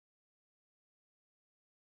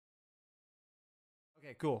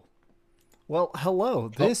Okay, cool. Well, hello.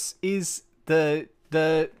 This is the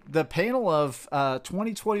panel of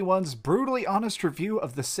 2021's brutally honest review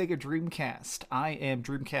of the Sega Dreamcast. I am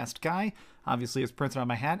Dreamcast Guy, obviously it's printed on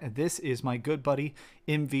my hat, and this is my good buddy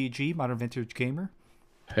MVG, Modern Vintage Gamer.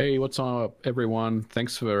 Hey, what's up, everyone?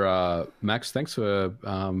 Thanks for Max. Thanks for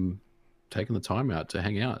taking the time out to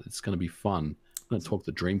hang out. It's going to be fun. I'm going to talk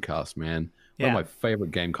the Dreamcast, man. One of my favorite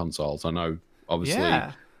game consoles. I know,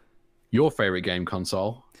 obviously, your favorite game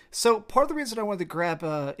console. So part of the reason I wanted to grab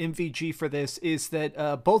MVG for this is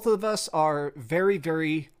that both of us are very,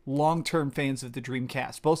 very long-term fans of the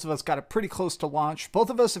Dreamcast. Both of us got it pretty close to launch. Both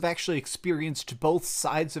of us have actually experienced both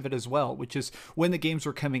sides of it as well, which is when the games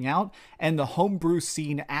were coming out and the homebrew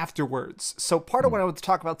scene afterwards. So part of what I want to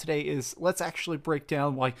talk about today is let's actually break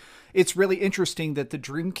down why it's really interesting that the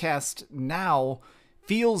Dreamcast now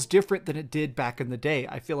feels different than it did back in the day.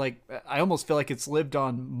 I almost feel like it's lived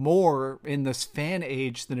on more in this fan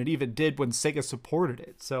age than it even did when Sega supported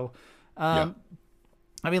it. So, I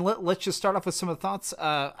mean, let's just start off with some of the thoughts.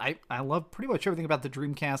 I love pretty much everything about the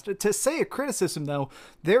Dreamcast. To say a criticism, though,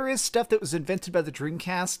 there is stuff that was invented by the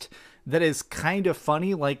Dreamcast that is kind of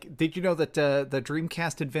funny. Like, did you know that the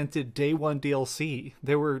Dreamcast invented Day One DLC?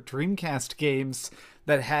 There were Dreamcast games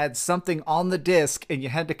that had something on the disc, and you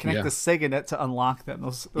had to connect the Sega net to unlock them.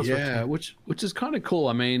 Those which is kind of cool.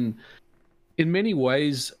 I mean, in many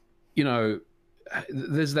ways, you know,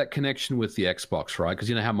 there's that connection with the Xbox, right? Because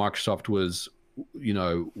you know how Microsoft was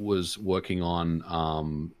working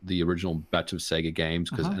on the original batch of Sega games,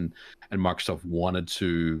 because and Microsoft wanted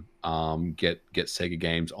to get Sega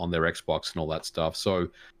games on their Xbox and all that stuff. So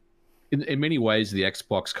in many ways, the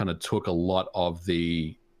Xbox kind of took a lot of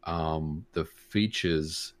the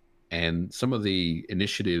features and some of the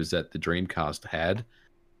initiatives that the Dreamcast had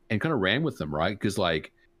and kind of ran with them, right? Because,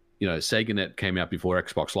 like, you know, SegaNet came out before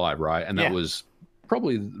Xbox Live, right? And that was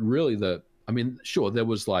probably really I mean, sure, there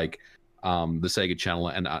was like the Sega Channel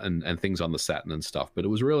and things on the Saturn and stuff, but it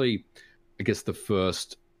was really, I guess, the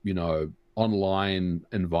first, you know, online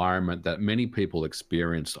environment that many people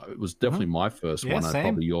experienced. It was definitely my first one. Same.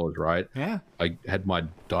 Probably yours, right? Yeah. I had my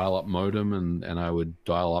dial-up modem and I would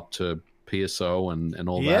dial up to PSO and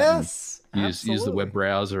all that. And use the web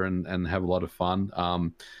browser and have a lot of fun.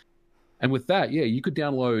 And with that, you could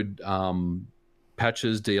download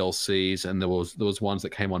patches, DLCs, and there was ones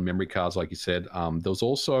that came on memory cards, like you said. There was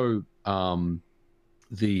also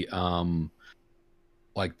the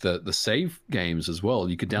save games as well.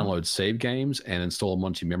 You could download save games and install them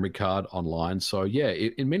onto your memory card online. So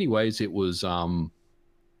in many ways it was man,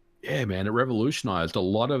 it revolutionized a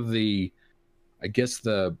lot of the, I guess,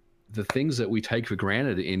 the things that we take for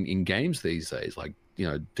granted in games these days, like, you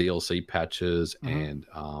know, DLC patches and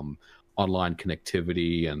online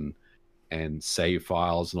connectivity and save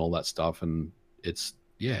files and all that stuff. And it's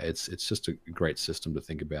just a great system to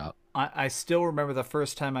think about. I still remember the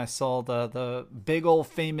first time I saw the big old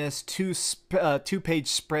famous two-page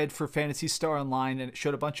spread for Phantasy Star Online, and it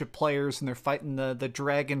showed a bunch of players and they're fighting the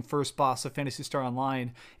dragon first boss of Phantasy Star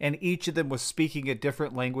Online, and each of them was speaking a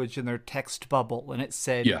different language in their text bubble, and it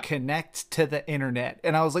said connect to the internet,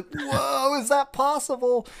 and I was like, whoa, is that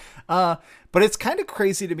possible? But it's kind of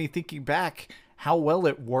crazy to me thinking back how well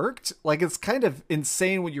it worked. Like, it's kind of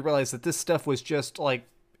insane when you realize that this stuff was just like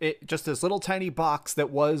just this little tiny box that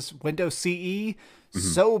was Windows CE,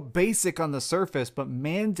 so basic on the surface, but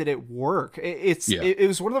man, did it work. It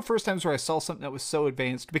was one of the first times where I saw something that was so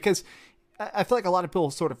advanced, because I feel like a lot of people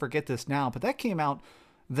sort of forget this now, but that came out,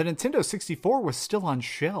 the Nintendo 64 was still on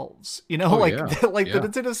shelves, you know, the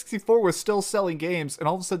Nintendo 64 was still selling games, and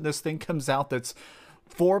all of a sudden this thing comes out that's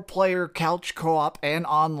 4-player couch co-op and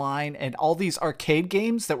online, and all these arcade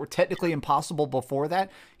games that were technically impossible before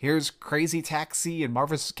that. Here's Crazy Taxi and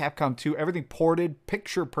Marvel vs. Capcom 2, everything ported,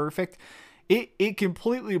 picture perfect. It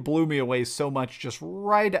completely blew me away so much just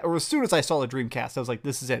as soon as I saw the Dreamcast. I was like,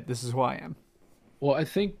 this is it. This is who I am. Well, I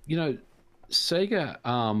think, you know, Sega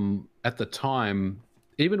at the time,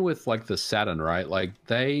 even with like the Saturn, right? Like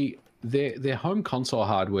their home console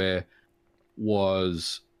hardware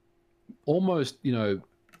was almost, you know,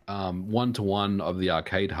 1-to-1 of the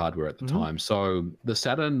arcade hardware at the time. So the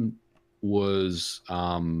Saturn was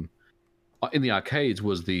in the arcades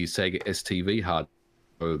was the Sega STV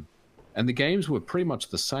hardware, and the games were pretty much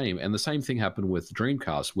the same. And the same thing happened with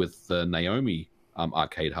Dreamcast with the Naomi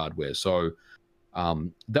arcade hardware. So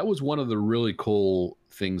that was one of the really cool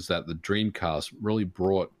things that the Dreamcast really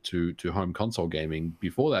brought to home console gaming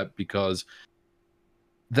before that, because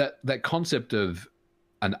that concept of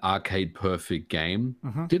an arcade perfect game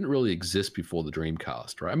Mm-hmm. didn't really exist before the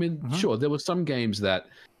Dreamcast, right? I mean, Mm-hmm. sure, there were some games that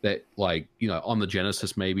like, you know, on the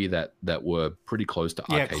Genesis maybe that were pretty close to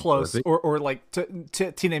Yeah, arcade close. perfect. Or like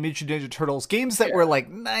Teenage Mutant Ninja Turtles games that were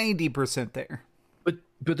like 90% there.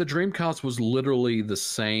 But the Dreamcast was literally the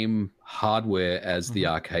same hardware as the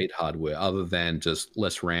Mm-hmm. arcade hardware, other than just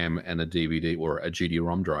less RAM and a DVD or a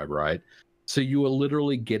GD-ROM drive, right? So you were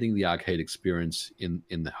literally getting the arcade experience in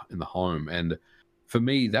the home. And for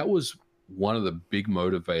me, that was one of the big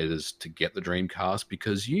motivators to get the Dreamcast,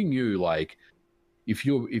 because you knew, like, if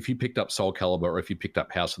you picked up Soul Calibur or if you picked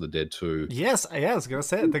up House of the Dead 2, Yes, yeah, I was gonna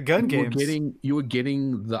say it. The gun games. you were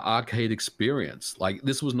getting the arcade experience. Like,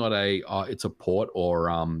 this was not a it's a port, or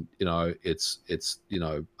you know, it's you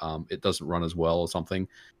know, it doesn't run as well or something.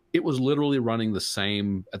 It was literally running the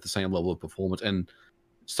same, at the same level of performance. And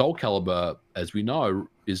Soul Calibur, as we know,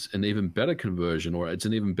 is an even better conversion, or it's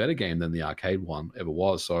an even better game than the arcade one ever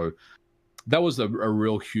was. So that was a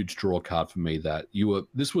real huge draw card for me, that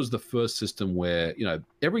this was the first system where, you know,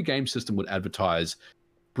 every game system would advertise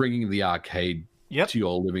bringing the arcade Yep. to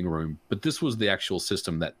your living room, but this was the actual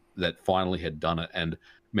system that finally had done it. And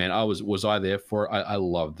man, was I there for it. I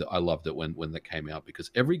loved it when that came out, because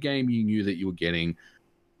every game you knew that you were getting,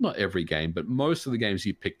 not every game, but most of the games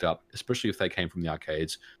you picked up, especially if they came from the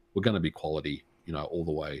arcades, were going to be quality, you know, all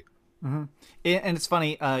the way. Mm-hmm. And it's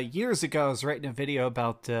funny, years ago I was writing a video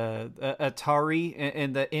about Atari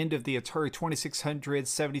and the end of the Atari 2600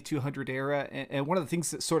 7200 era, and one of the things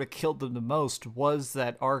that sort of killed them the most was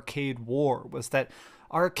that arcade war, was that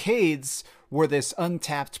arcades were this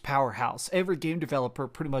untapped powerhouse. Every game developer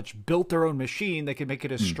pretty much built their own machine. They could make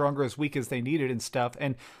it as strong or as weak as they needed and stuff.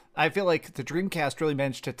 And I feel like the Dreamcast really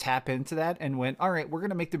managed to tap into that and went, all right, we're going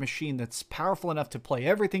to make the machine that's powerful enough to play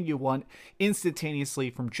everything you want instantaneously,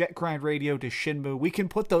 from Jet Grind Radio to Shenmue. We can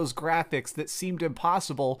put those graphics that seemed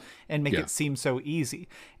impossible and make it seem so easy.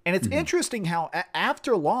 And it's interesting how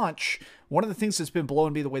after launch, one of the things that's been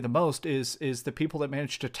blowing me away the most is the people that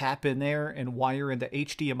managed to tap in there and wire into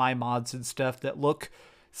HDMI mods and stuff that look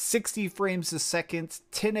 60 frames a second,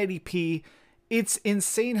 1080p. It's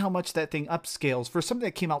insane how much that thing upscales for something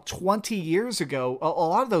that came out 20 years ago. A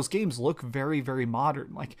lot of those games look very, very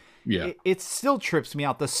modern. Like, it still trips me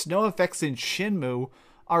out. The snow effects in Shenmue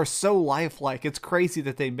are so lifelike. It's crazy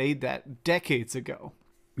that they made that decades ago.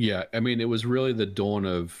 Yeah, I mean, it was really the dawn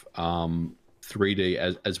of 3D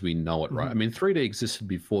as we know it, right? I mean, 3D existed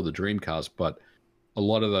before the Dreamcast, but a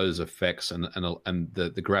lot of those effects and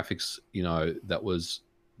the graphics, you know, that was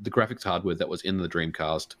the graphics hardware that was in the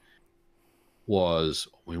Dreamcast was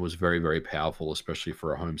very, very powerful, especially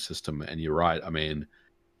for a home system. And you're right. I mean,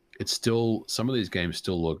 it's still, some of these games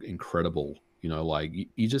still look incredible. You know, like,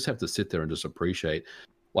 you just have to sit there and just appreciate.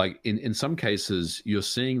 Like, in some cases, you're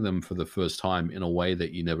seeing them for the first time in a way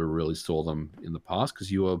that you never really saw them in the past, because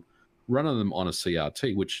you were running them on a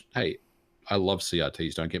CRT, which, hey, I love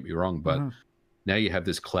CRTs, don't get me wrong, but now you have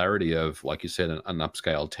this clarity of, like you said, an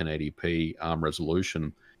upscaled 1080p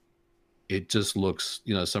resolution. It just looks,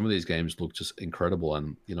 you know, some of these games look just incredible.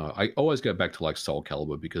 And, you know, I always go back to, like, Soul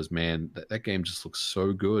Calibur, because, man, that game just looks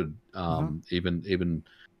so good. Even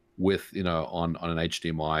with, you know, on an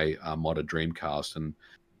HDMI modded Dreamcast. And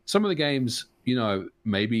some of the games, you know,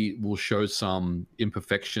 maybe will show some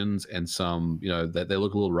imperfections and some, you know, that they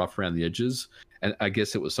look a little rough around the edges. And I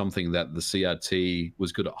guess it was something that the CRT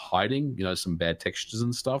was good at hiding, you know, some bad textures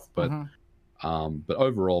and stuff. But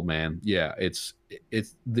overall, man, yeah, it's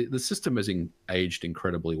the system has aged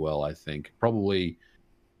incredibly well. I think probably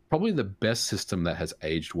the best system that has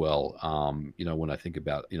aged well. You know, when I think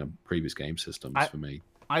about, you know, previous game systems for me.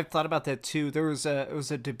 I've thought about that too. There was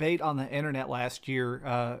a debate on the internet last year,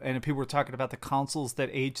 and people were talking about the consoles that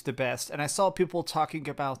age the best. And I saw people talking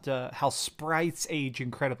about how sprites age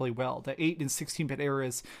incredibly well. The 8 and 16-bit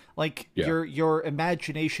eras, like, your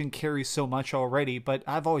imagination carries so much already. But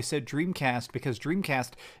I've always said Dreamcast, because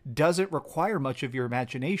Dreamcast doesn't require much of your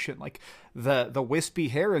imagination. Like, the wispy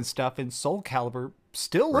hair and stuff in Soul Calibur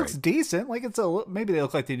still looks decent. Like, it's maybe they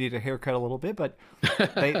look like they need a haircut a little bit, but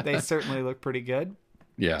they certainly look pretty good.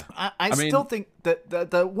 Yeah, I mean, still think that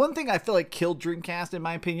the one thing I feel like killed Dreamcast, in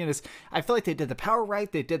my opinion, is I feel like they did the power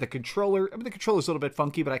right. They did the controller. I mean, the controller's a little bit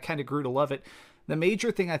funky, but I kind of grew to love it. The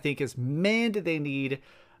major thing I think is, man, did they need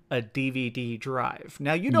a DVD drive.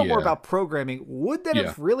 Now, you know more about programming. Would that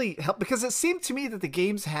have really helped? Because it seemed to me that the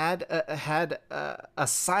games had a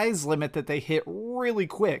size limit that they hit really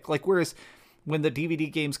quick. Like, whereas when the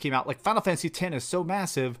DVD games came out, like Final Fantasy X is so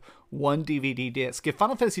massive, one DVD disc. If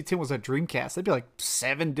Final Fantasy X was a Dreamcast, that'd be like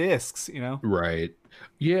 7 discs, you know? Right.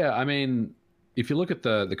 Yeah, I mean, if you look at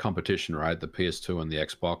the competition, right, the PS2 and the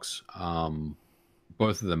Xbox,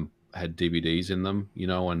 both of them had DVDs in them, you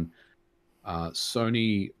know, and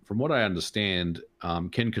Sony, from what I understand,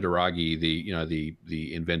 Ken Kutaragi,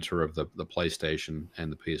 the inventor of the PlayStation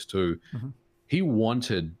and the PS2,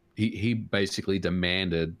 Mm-hmm. he basically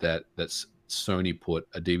demanded that Sony put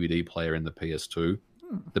a DVD player in the PS2.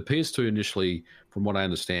 Hmm. The PS2 initially, from what I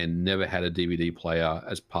understand, never had a DVD player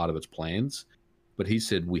as part of its plans, but he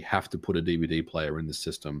said we have to put a DVD player in the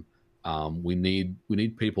system. We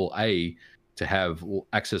need people to have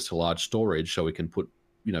access to large storage so we can put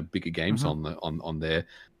bigger games on there,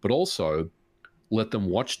 but also let them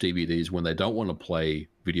watch DVDs when they don't want to play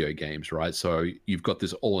video games, right? So you've got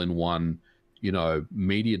this all-in-one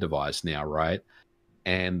media device now, right?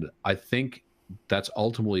 And I think that's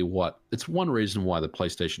ultimately it's one reason why the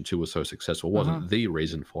PlayStation 2 was so successful. It wasn't the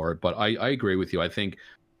reason for it, but I agree with you. I think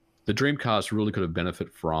the Dreamcast really could have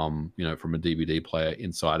benefited from a DVD player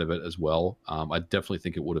inside of it as well. I definitely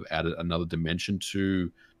think it would have added another dimension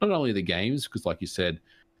to not only the games, because like you said,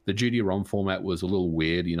 the GD-ROM format was a little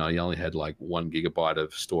weird. You only had like 1 gigabyte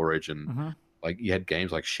of storage, and like you had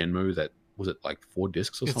games like Shenmue that was it like 4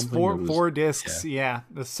 discs or something. It's four discs. Yeah,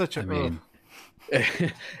 it's such a. I mean,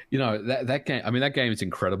 that game. I mean, that game is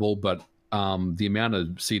incredible, but the amount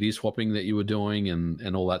of CD swapping that you were doing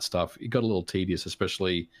and all that stuff, it got a little tedious,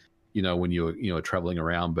 especially when you were traveling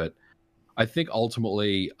around. But I think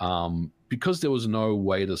ultimately, because there was no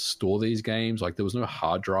way to store these games, like there was no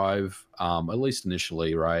hard drive, at least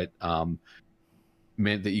initially, right?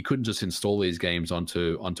 Meant that you couldn't just install these games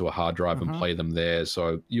onto a hard drive and play them there.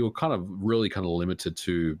 So you were kind of limited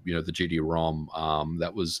to the GD-ROM.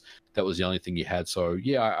 That was the only thing you had. So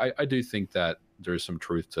yeah, I do think that there is some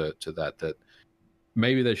truth to that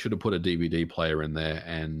maybe they should have put a DVD player in there,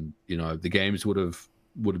 and the games would have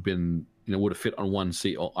been would have fit on one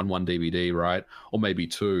DVD, right? Or maybe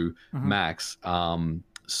 2 max.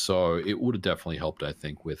 So it would have definitely helped, I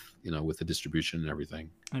think, with the distribution and everything.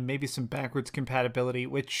 And maybe some backwards compatibility,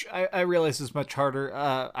 which I realize is much harder.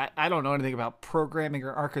 I don't know anything about programming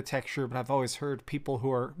or architecture, but I've always heard people who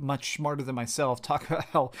are much smarter than myself talk about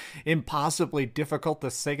how impossibly difficult the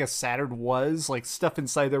Sega Saturn was. Like, stuff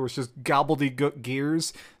inside there was just gobbledygook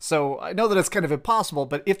gears. So I know that it's kind of impossible,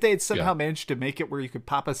 but if they had somehow managed to make it where you could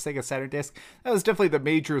pop a Sega Saturn disc, that was definitely the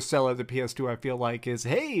major seller of the PS2, I feel like, is,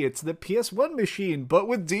 hey, it's the PS1 machine, but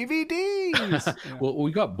with DVDs. Well,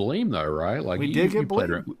 we got Bleem, though, right? Like, we did get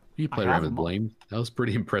Bleem. You played around with Bleem. That was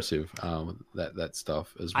pretty impressive, that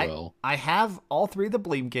stuff as well. I have all 3 of the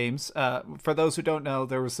Bleem games. For those who don't know,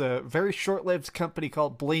 there was a very short-lived company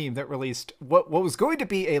called Bleem that released what was going to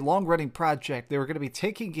be a long-running project. They were going to be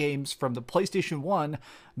taking games from the PlayStation 1,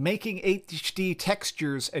 making HD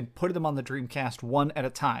textures, and putting them on the Dreamcast one at a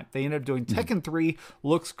time. They ended up doing Tekken 3,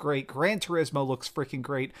 looks great. Gran Turismo looks freaking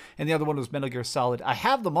great. And the other one was Metal Gear Solid. I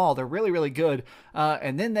have them all. They're really, really good.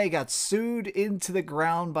 And then they got sued into the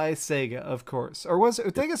ground by Sega, of course. Or was it?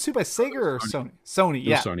 Did they get sued by Sega or Sony? Sony,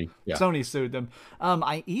 yeah. Sony, yeah. Sony sued them.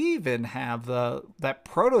 I even have that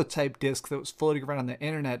prototype disc that was floating around on the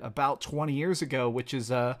internet about 20 years ago, which is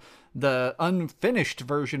the unfinished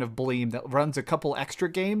version of Bleem that runs a couple extra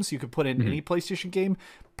games. You could put in any PlayStation game.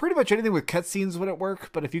 Pretty much anything with cutscenes wouldn't work,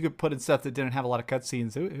 but if you could put in stuff that didn't have a lot of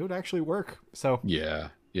cutscenes, it would actually work. So yeah,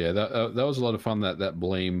 that was a lot of fun. That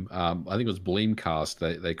Bleem, I think it was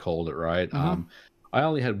Bleemcast they called it, right? I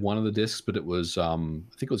only had one of the discs, but it was I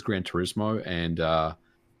think it was Gran Turismo, and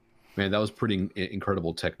man, that was pretty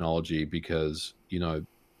incredible technology, because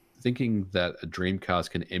thinking that a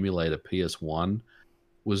Dreamcast can emulate a PS1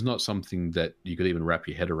 was not something that you could even wrap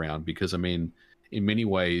your head around, because I mean, in many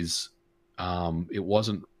ways, it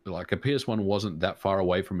wasn't like a PS1 wasn't that far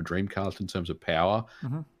away from a Dreamcast in terms of power.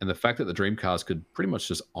 And the fact that the Dreamcast could pretty much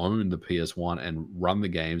just own the PS1 and run the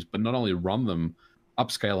games, but not only run them,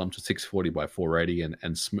 upscale them to 640 by 480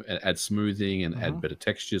 and add smoothing and add better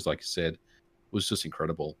textures, like you said, was just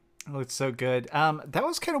incredible. Oh, it's so good. That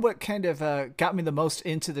was kind of what got me the most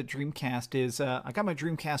into the Dreamcast. Is I got my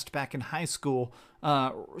Dreamcast back in high school,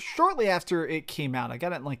 shortly after it came out. I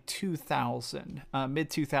got it in like 2000, mid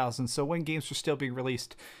 2000. So when games were still being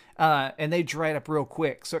released, and they dried up real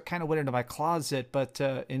quick. So it kind of went into my closet. But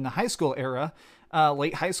in the high school era,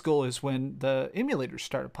 late high school is when the emulators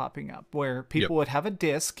started popping up, where people would have a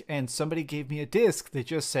disc, and somebody gave me a disc that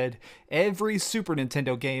just said every Super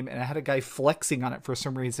Nintendo game, and I had a guy flexing on it for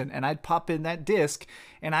some reason, and I'd pop in that disc,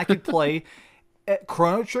 and I could play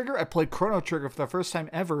Chrono Trigger. I played Chrono Trigger for the first time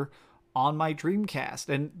ever on my Dreamcast,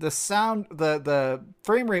 and the sound, the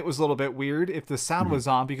frame rate was a little bit weird. If the sound was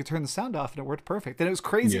on, but you could turn the sound off, and it worked perfect. And it was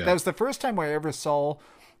crazy. That was the first time where I ever saw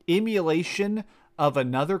emulation of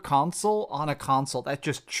another console on a console. That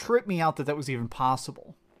just tripped me out that was even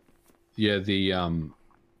possible. Yeah, the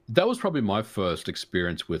that was probably my first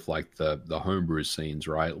experience with like the homebrew scenes,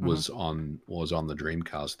 right? Hmm. Was on the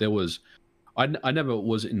Dreamcast. There was I never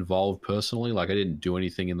was involved personally, like I didn't do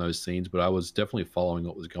anything in those scenes, but I was definitely following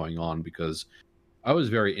what was going on because I was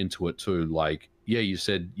very into it too. Like, yeah, you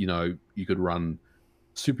said, you could run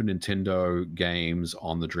Super Nintendo games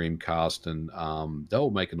on the Dreamcast, and they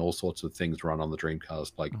were making all sorts of things run on the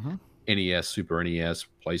Dreamcast, like Hmm. NES, Super NES,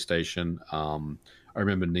 PlayStation. I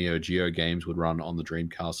remember Neo Geo games would run on the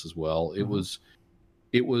Dreamcast as well. It Hmm. was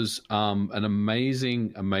it was an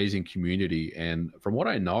amazing, amazing community, and from what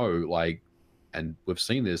I know, like, and we've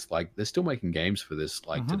seen this, like, they're still making games for this,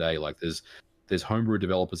 like Hmm. today. Like, there's homebrew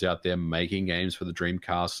developers out there making games for the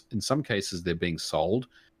Dreamcast. In some cases, they're being sold,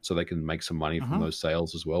 so they can make some money from Hmm. those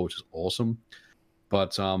sales as well, which is awesome.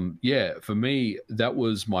 But yeah, for me, that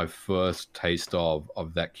was my first taste of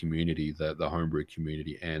that community, the homebrew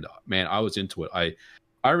community, and man, I was into it.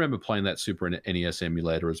 I remember playing that Super NES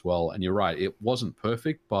emulator as well, and you're right, it wasn't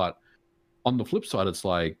perfect, but on the flip side, it's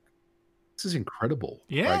like this is incredible. Like,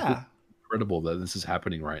 this Yeah. is incredible that this is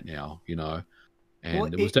happening right now, Well,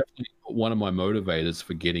 and it was it. definitely one of my motivators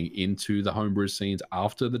for getting into the homebrew scenes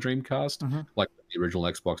after the Dreamcast, Mhm. like the original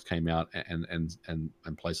Xbox came out,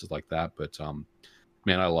 and places like that. But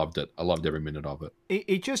man, I loved it. I loved every minute of it.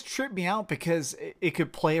 It just tripped me out because it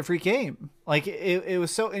could play every game. Like it was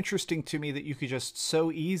so interesting to me that you could just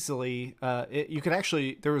so easily, you could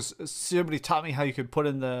actually, there was somebody taught me how you could put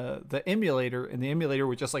in the emulator, and the emulator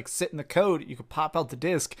would just like sit in the code. You could pop out the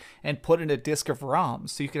disc and put in a disc of ROM,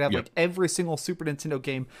 so you could have Yep. like every single Super Nintendo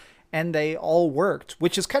game, and they all worked,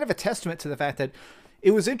 which is kind of a testament to the fact that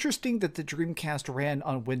it was interesting that the Dreamcast ran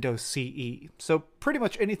on Windows CE. So pretty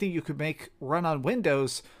much anything you could make run on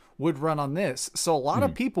Windows would run on this. So a lot of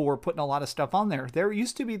Mhm. people were putting a lot of stuff on there. There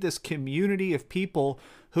used to be this community of people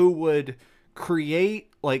who would create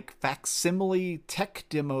like facsimile tech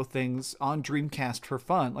demo things on Dreamcast for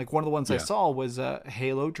fun. Like one of the ones I Yeah. saw was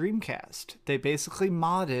Halo Dreamcast. They basically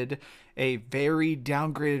modded a very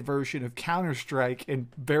downgraded version of Counter-Strike and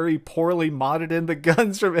very poorly modded in the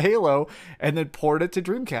guns from Halo and then poured it to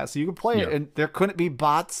Dreamcast. So you could play it, Yeah. and there couldn't be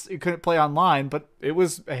bots. You couldn't play online, but it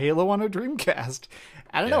was Halo on a Dreamcast.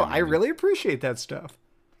 I don't know. Yeah, I man. really appreciate that stuff.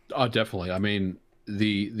 Oh, definitely. I mean,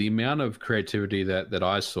 the amount of creativity that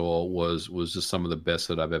I saw was just some of the best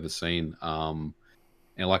that I've ever seen.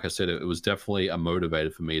 And like I said, it was definitely a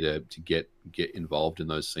motivator for me to get involved in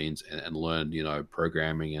those scenes and learn,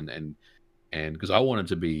 programming and because I wanted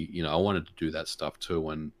to be, I wanted to do that stuff too.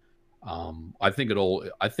 And I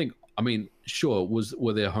mean, sure,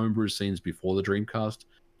 were there homebrew scenes before the Dreamcast?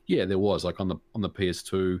 Yeah, there was. Like on the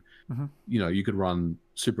PS2, Hmm. you could run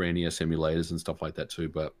Super NES emulators and stuff like that too.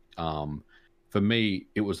 But for me,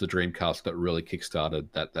 it was the Dreamcast that really kickstarted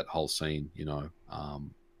that whole scene.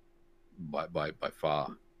 By far.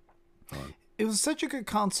 So, It was such a good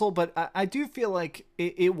console, but I do feel like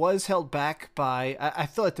it was held back by. I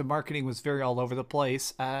feel like the marketing was very all over the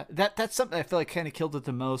place. That's something I feel like kind of killed it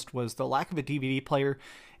the most was the lack of a DVD player,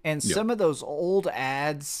 and yeah, some of those old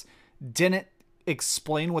ads didn't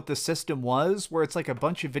explain what the system was. Where it's like a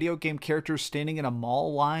bunch of video game characters standing in a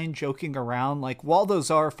mall line joking around. Like while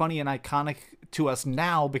those are funny and iconic to us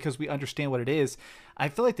now because we understand what it is, I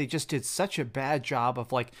feel like they just did such a bad job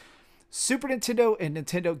of like Super Nintendo and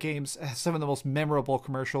Nintendo games have some of the most memorable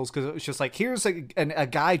commercials because it was just like, here's a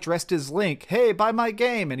guy dressed as Link. Hey, buy my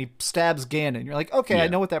game. And he stabs Ganon. You're like, okay, I yeah,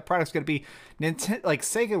 know what that product's going to be. Like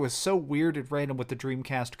Sega was so weird and random with the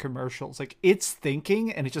Dreamcast commercials. Like it's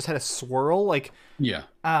thinking and it just had a swirl. Like, yeah.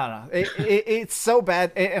 I don't know. It's so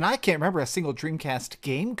bad. And I can't remember a single Dreamcast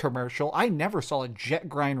game commercial. I never saw a Jet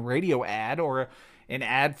Grind radio ad or an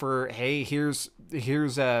ad for, hey, here's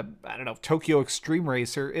a, I don't know, Tokyo Extreme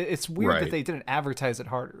Racer. It's weird that Right. they didn't advertise it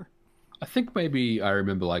harder. I think maybe I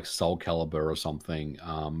remember like Soul Calibur or something.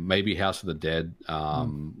 Maybe House of the Dead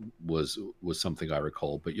Mm. was something I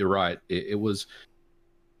recall. But you're right. It was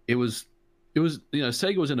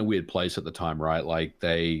Sega was in a weird place at the time, right? Like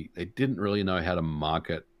they didn't really know how to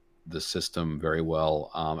market the system very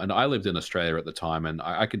well. And I lived in Australia at the time, and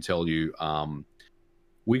I can tell you,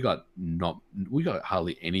 we got not we got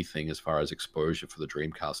hardly anything as far as exposure for the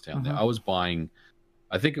Dreamcast down there. Hmm. I was buying,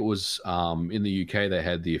 I think it was in the UK they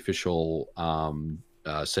had the official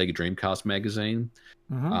Sega Dreamcast magazine.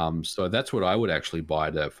 Hmm. So that's what I would actually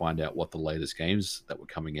buy to find out what the latest games that were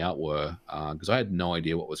coming out were, because I had no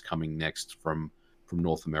idea what was coming next from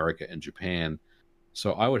North America and Japan.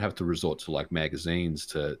 So I would have to resort to like magazines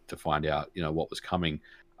to find out what was coming.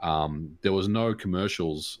 There was no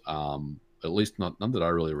commercials, at least none that I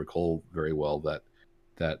really recall very well that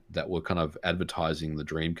were kind of advertising the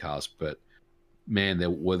Dreamcast. But man,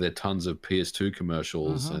 there tons of PS2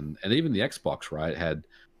 commercials, and even the Xbox, right, had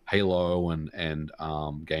Halo and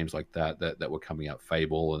games like that were coming out,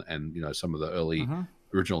 Fable, and you know, some of the early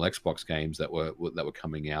original Xbox games that were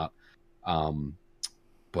coming out.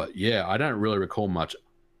 But yeah, I don't really recall much.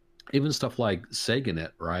 Even stuff like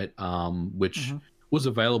SegaNet, right, which was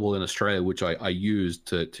available in Australia, which I used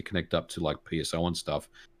to connect up to like PSO and stuff.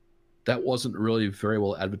 That wasn't really very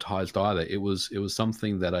well advertised either. It was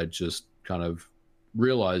something that I just kind of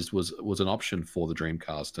realized was an option for the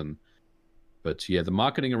Dreamcast. But yeah, the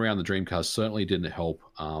marketing around the Dreamcast certainly didn't help.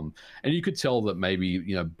 And you could tell that maybe,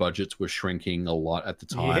 you know, budgets were shrinking a lot at the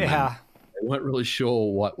time. Yeah. They weren't really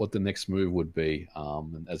sure what the next move would be.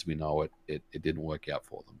 And as we know, it didn't work out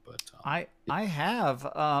for them. But I have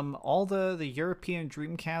all the European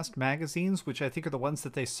Dreamcast magazines, which I think are the ones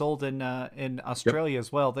that they sold in Australia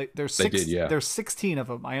as well. There's 16 of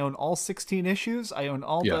them. I own all 16 issues. I own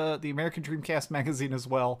all the American Dreamcast magazine as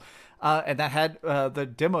well. And that had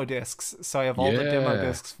the demo discs, so I have all the demo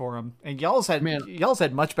discs for them. And y'all's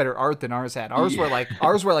had much better art than ours had. Ours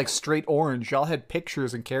were like straight orange. Y'all had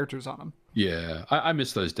pictures and characters on them. Yeah, I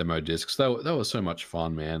miss those demo discs. That was so much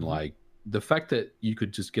fun, man. Like the fact that you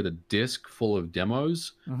could just get a disc full of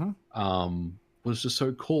demos was just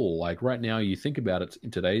so cool. Like right now, you think about it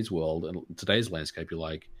in today's world and today's landscape, you're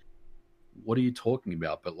like, what are you talking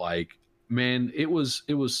about? But like, man, it was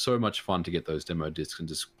so much fun to get those demo discs and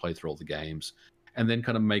just play through all the games, and then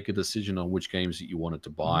kind of make a decision on which games that you wanted to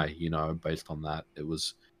buy. You know, based on that, it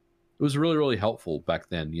was really, really helpful back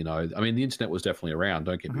then. You know, I mean, the internet was definitely around.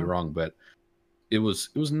 Don't get me wrong, but it was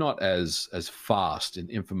not as fast, and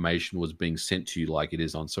information was being sent to you like it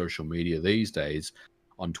is on social media these days,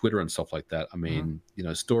 on Twitter and stuff like that. I mean, you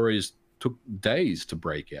know, stories took days to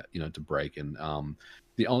break out. And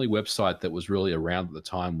the only website that was really around at the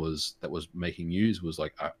time that was making news was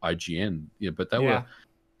like IGN. You know, but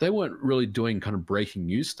they weren't really doing kind of breaking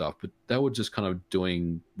news stuff, but they were just kind of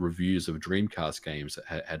doing reviews of Dreamcast games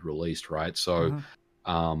that had released, right? So,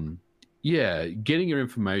 yeah, getting your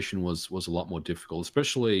information was a lot more difficult,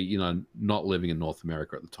 especially, you know, not living in North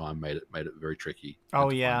America at the time made it very tricky.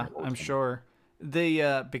 Oh yeah, I'm sure.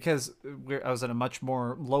 Because I was in a much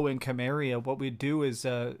more low-income area, what we do is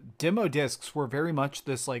demo discs were very much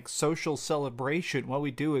this like social celebration. What we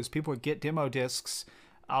do is people would get demo discs.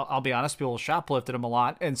 I'll be honest, people shoplifted them a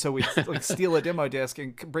lot, and so we'd like steal a demo disc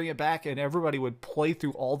and bring it back, and everybody would play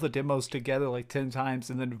through all the demos together like 10 times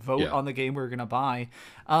and then vote on the game we were going to buy.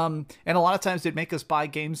 And a lot of times they'd make us buy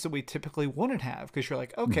games that we typically wouldn't have, because you're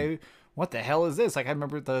like, okay, what the hell is this? Like, I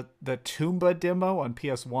remember the Toomba demo on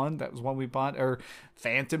PS1. That was one we bought. Or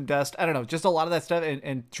Phantom Dust. I don't know. Just a lot of that stuff.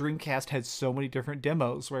 And Dreamcast had so many different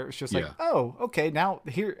demos where it was just like, oh, okay, now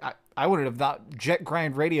here... I wouldn't have thought Jet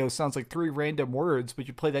Grind Radio sounds like 3 random words, but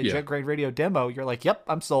you play that Jet Grind Radio demo, you're like, yep,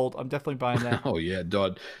 I'm sold. I'm definitely buying that. Oh yeah,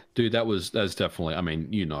 dude, that's definitely, I mean,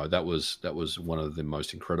 you know, that was one of the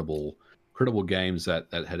most incredible games that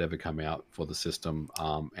had ever come out for the system.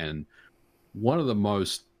 And one of the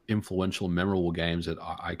most influential, memorable games that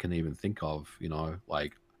I can even think of, you know,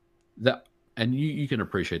 like that. And you can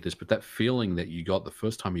appreciate this, but that feeling that you got the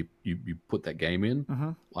first time you put that game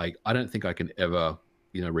in, like, I don't think I can ever,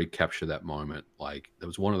 you know, recapture that moment. Like, there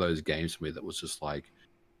was one of those games for me that was just like,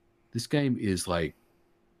 this game is like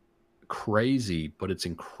crazy, but it's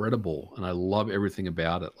incredible, and I love everything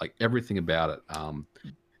about it. Like, everything about it.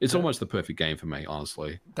 It's almost the perfect game for me,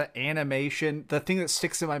 honestly. The animation, the thing that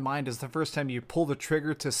sticks in my mind is the first time you pull the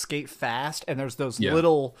trigger to skate fast, and there's those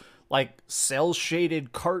little like cell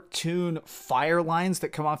shaded cartoon fire lines that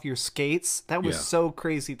come off your skates. That was so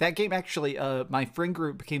crazy. That game actually, my friend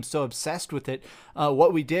group became so obsessed with it.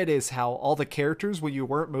 What we did is how all the characters, when you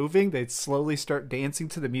weren't moving, they'd slowly start dancing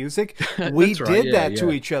to the music. We did that to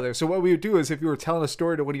each other. So what we would do is, if you were telling a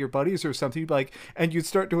story to one of your buddies or something, you'd be like, and you'd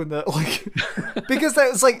start doing the like, because that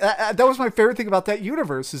was like, that was my favorite thing about that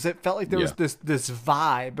universe, is it felt like there was this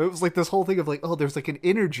vibe. It was like this whole thing of like, oh, there's like an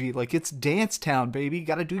energy, like it's Dance Town, baby. You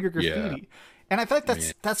got to do your graffiti. And I feel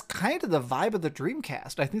like that's kind of the vibe of the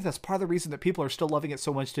Dreamcast. I think that's part of the reason that people are still loving it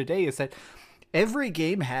so much today, is that every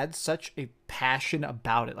game had such a passion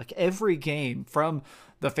about it. Like, every game, from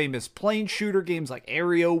the famous plane shooter games like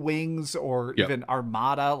Aereo Wings or even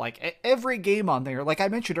Armada, like every game on there, like I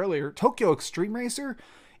mentioned earlier, Tokyo Extreme Racer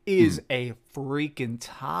is a freaking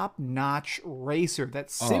top-notch racer.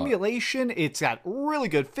 That simulation, it's got really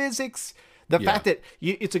good physics. The fact that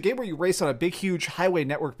it's a game where you race on a big, huge highway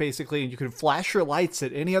network, basically, and you can flash your lights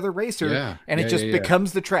at any other racer, and it just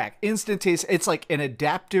becomes the track. Instantaneous. It's like an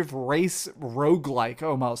adaptive race roguelike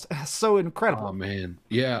almost. So incredible. Oh, man.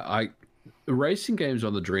 Yeah, the racing games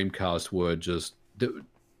on the Dreamcast were just...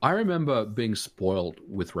 I remember being spoiled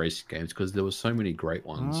with racing games because there were so many great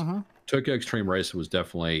ones. Mm-hmm. Tokyo Extreme Racer was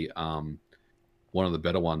definitely one of the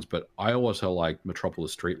better ones, but I also like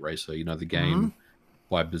Metropolis Street Racer. You know, the Mm-hmm. game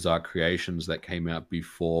by Bizarre Creations that came out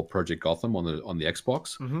before Project Gotham on the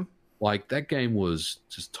Xbox. Mm-hmm. Like that game was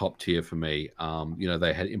just top tier for me. You know,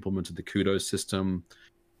 they had implemented the kudos system,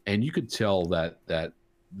 and you could tell that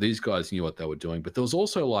these guys knew what they were doing. But there was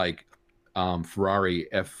also like Ferrari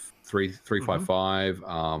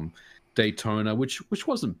F355, Daytona, which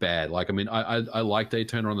wasn't bad. Like, I mean, I like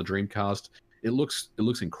Daytona on the Dreamcast. It looks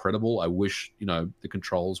incredible. I wish, you know, the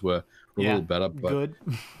controls were a little better. But good.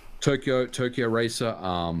 Tokyo Racer.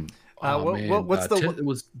 What's it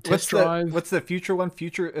was Test Drive. What's the future one?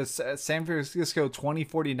 San Francisco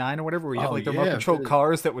 2049 or whatever, where you have like the remote yeah, control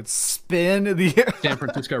cars that would spin in the air. San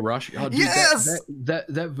Francisco Rush. Oh, dude, Yes!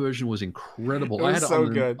 that version was incredible. It was so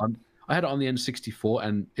good. I had it on the N64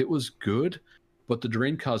 and it was good, but the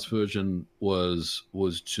Dreamcast version was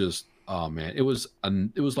just, oh man, it was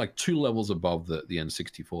like 2 levels above the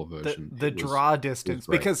N64 version. The draw distance,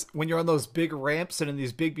 because when you're on those big ramps and in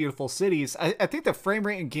these big beautiful cities, I think the frame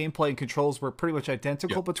rate and gameplay and controls were pretty much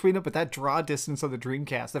identical between them, but that draw distance of the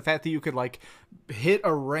Dreamcast, the fact that you could like hit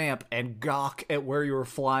a ramp and gawk at where you were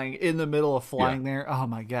flying in the middle of flying there, oh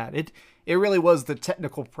my god, it really was the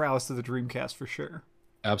technical prowess of the Dreamcast for sure.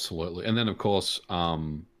 Absolutely. And then of course,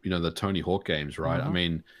 you know, the Tony Hawk games, right? I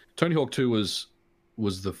mean, Tony Hawk 2 was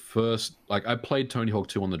the first, like I played Tony Hawk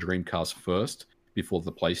 2 on the Dreamcast first before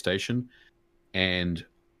the PlayStation, and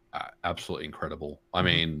absolutely incredible. I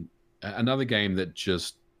mean, another game that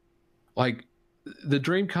just, like, the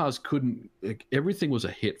Dreamcast couldn't, like, everything was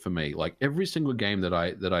a hit for me. Like every single game that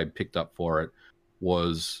I picked up for it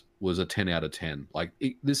was a 10 out of 10. Like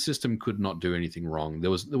this system could not do anything wrong.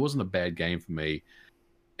 There wasn't a bad game for me.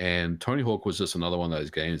 And Tony Hawk was just another one of those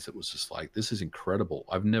games that was just like, this is incredible.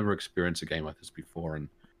 I've never experienced a game like this before. And,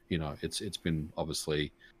 you know, it's been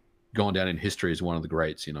obviously gone down in history as one of the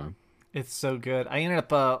greats, you know. It's so good. I ended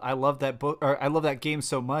up, I love that book, or I love that game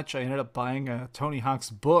so much, I ended up buying Tony Hawk's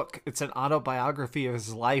book. It's an autobiography of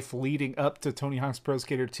his life leading up to Tony Hawk's Pro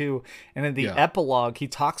Skater 2. And in the epilogue, he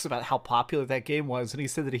talks about how popular that game was. And he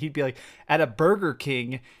said that he'd be like at a Burger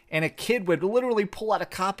King, and a kid would literally pull out a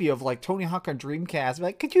copy of like Tony Hawk on Dreamcast.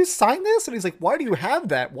 Like, could you sign this? And he's like, why do you have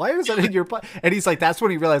that? Why is that in your... And he's like, that's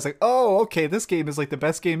when he realized, like, oh, okay, this game is like the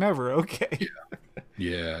best game ever. Okay.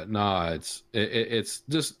 Yeah, no, it's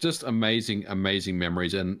just amazing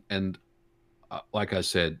memories, and like I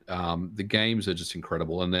said, the games are just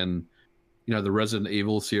incredible. And then, you know, the Resident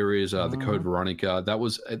Evil series, the Code Veronica, that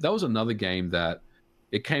was another game that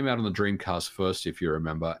it came out on the Dreamcast first, if you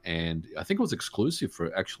remember, and I think it was exclusive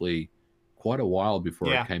for actually quite a while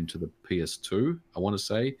before it came to the PS2. I want to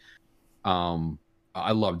say,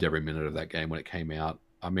 I loved every minute of that game when it came out.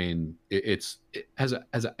 I mean, it has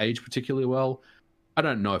aged particularly well. I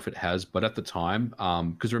don't know if it has, but at the time,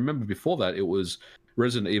 because remember before that, it was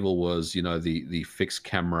Resident Evil was, you know, the fixed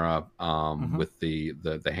camera with the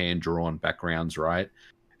hand drawn backgrounds, right?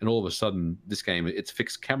 And all of a sudden, this game, it's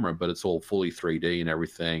fixed camera, but it's all fully 3D and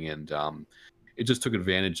everything, and it just took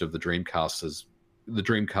advantage of the Dreamcast's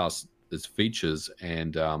features,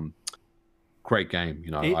 and great game.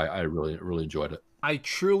 You know, I really enjoyed it. I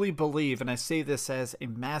truly believe, and I say this as a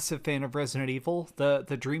massive fan of Resident Evil, the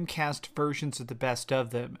Dreamcast versions are the best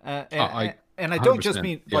of them. And I don't just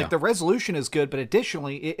mean, like, the resolution is good, but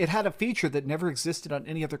additionally, it had a feature that never existed on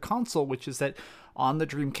any other console, which is that on the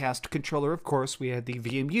Dreamcast controller, of course, we had the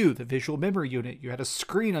VMU, the Visual Memory Unit. You had a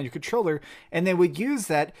screen on your controller, and they would use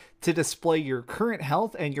that to display your current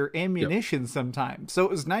health and your ammunition sometimes. So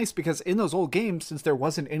it was nice because in those old games, since there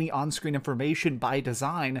wasn't any on-screen information by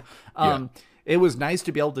design, it was nice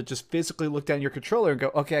to be able to just physically look down your controller and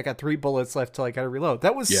go, okay, I got 3 bullets left till I got to reload.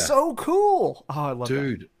 That was so cool. Oh, I love that.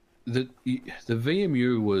 Dude, the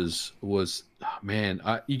VMU was man,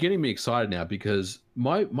 you're getting me excited now, because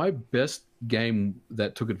my best game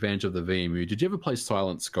that took advantage of the VMU, did you ever play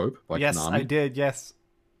Silent Scope by Konami? Yes, I did, yes.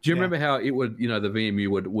 Do you remember how it would, you know, the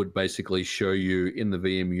VMU would basically show you in the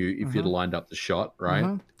VMU if you'd lined up the shot,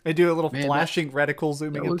 right? They do a little flashing reticle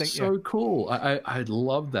zooming. That was so cool. I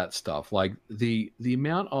love that stuff. Like the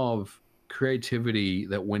amount of creativity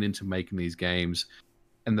that went into making these games,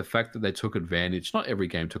 and the fact that they took advantage. Not every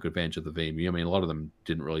game took advantage of the VMU. I mean, a lot of them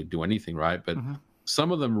didn't really do anything, right? But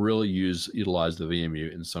some of them really utilized the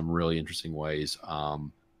VMU in some really interesting ways.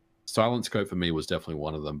 Silent Scope for me was definitely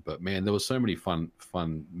one of them, but man, there were so many fun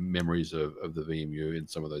memories of the VMU in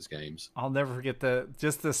some of those games. I'll never forget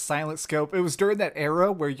the Silent Scope. It was during that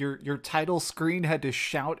era where your title screen had to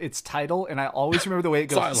shout its title, and I always remember the way it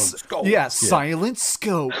goes. Silent Scope. Yeah, Silent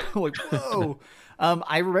Scope. Like, whoa.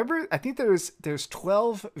 I remember, I think there's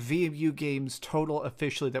 12 VMU games total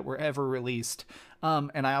officially that were ever released.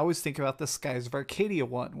 And I always think about the Skies of Arcadia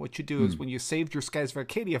one. What you do is when you saved your Skies of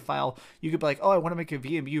Arcadia file, you could be like, oh, I want to make a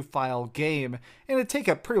VMU file game. And it'd take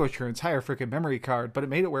up pretty much your entire freaking memory card. But it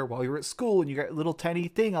made it where while you were at school and you got a little tiny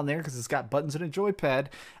thing on there because it's got buttons and a joypad,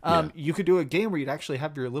 you could do a game where you'd actually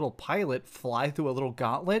have your little pilot fly through a little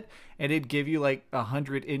gauntlet and it'd give you like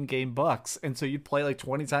 100 in-game bucks. And so you'd play like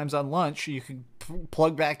 20 times on lunch. You could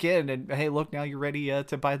plug back in and, hey, look, now you're ready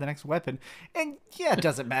to buy the next weapon. And yeah, it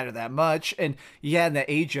doesn't matter that much. And yeah, in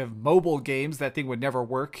the age of mobile games, that thing would never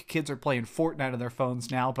work. Kids are playing Fortnite on their phones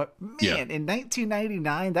now. But man, in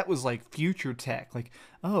 1999, that was like future tech. Like,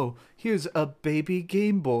 oh, here's a baby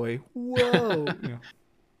Game Boy. Whoa.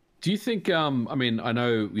 Do you think, I mean, I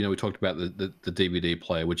know, we talked about the DVD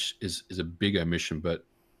player, which is a big omission, but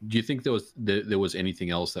do you think there was anything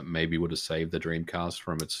else that maybe would have saved the Dreamcast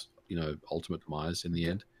from its ultimate demise in the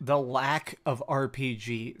end? The lack of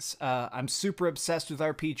RPGs. I'm super obsessed with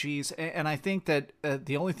RPGs, and I think that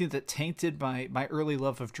the only thing that tainted my early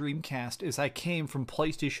love of Dreamcast is I came from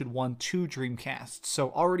PlayStation 1 to Dreamcast. So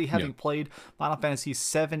already having played Final Fantasy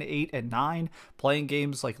 7, 8, and 9, playing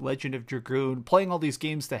games like Legend of Dragoon, playing all these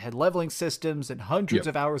games that had leveling systems and hundreds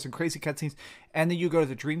of hours and crazy cutscenes, and then you go to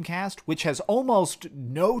the Dreamcast, which has almost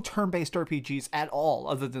no turn-based RPGs at all,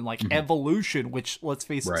 other than like Evolution, which, let's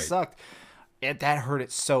face it, sucked. And that hurt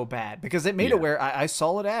it so bad because it made it where I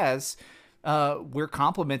saw it as we're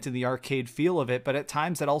complimenting the arcade feel of it, but at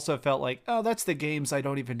times it also felt like, oh, that's the games I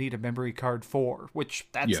don't even need a memory card for, which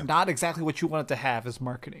that's not exactly what you want it to have as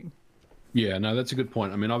marketing. Yeah, no, that's a good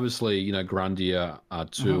point. I mean, obviously, Grandia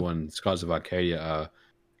 2 and Skies of Arcadia are,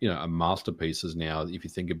 are masterpieces now, if you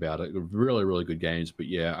think about it. Really, really good games. But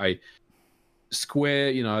yeah,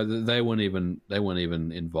 Square, they weren't even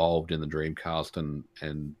involved in the Dreamcast,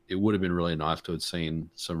 and it would have been really nice to have seen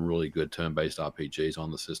some really good turn-based RPGs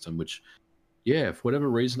on the system. Which, for whatever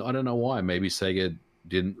reason, I don't know why. Maybe Sega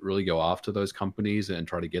didn't really go after those companies and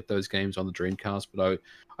try to get those games on the Dreamcast. But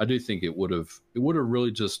I do think it would have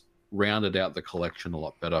really just rounded out the collection a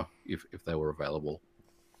lot better if they were available.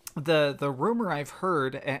 The rumor I've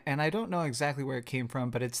heard, and I don't know exactly where it came from,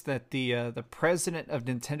 but it's that the president of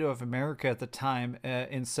Nintendo of America at the time,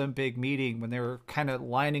 in some big meeting when they were kind of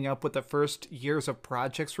lining up what the first years of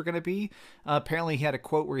projects were going to be, apparently he had a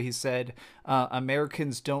quote where he said,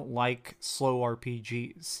 Americans don't like slow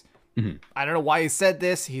RPGs. I don't know why he said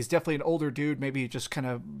this. He's definitely an older dude. Maybe he just kind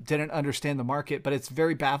of didn't understand the market, but it's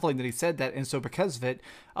very baffling that he said that. And so because of it,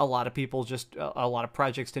 a lot of people a lot of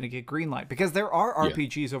projects didn't get greenlight because there are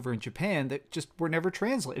RPGs over in Japan that just were never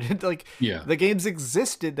translated. Like the games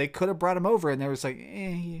existed. They could have brought them over and there was like,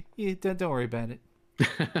 don't worry about it.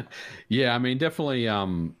 I mean, definitely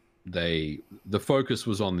the focus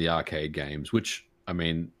was on the arcade games, which, I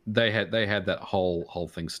mean, they had that whole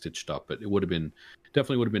thing stitched up, but it would have been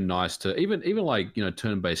definitely would have been nice to even like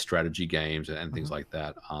turn-based strategy games and things like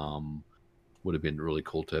that would have been really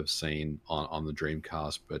cool to have seen on the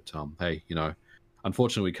Dreamcast. But hey,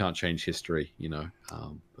 unfortunately we can't change history,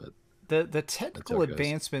 but the technical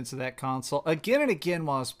advancements of that console again and again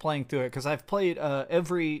while I was playing through it, because I've played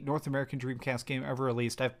every North American Dreamcast game ever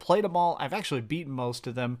released. I've played them all. I've actually beaten most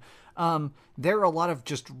of them. There are a lot of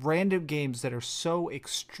just random games that are so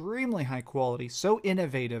extremely high quality, so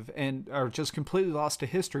innovative, and are just completely lost to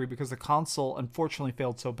history because the console unfortunately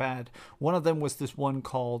failed so bad. One of them was this one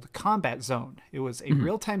called Combat Zone. It was a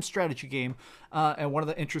real-time strategy game, and one of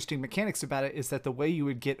the interesting mechanics about it is that the way you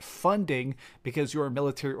would get funding, because you're a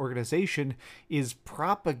military organization, is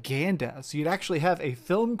propaganda. So you'd actually have a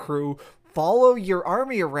film crew follow your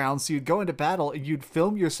army around, so you'd go into battle and you'd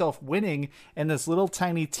film yourself winning, and this little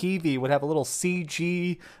tiny TV would have a little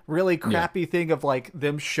CG really crappy thing of like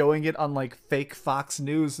them showing it on like fake Fox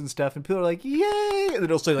News and stuff, and people are like, yay, and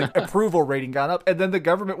it'll say like approval rating gone up, and then the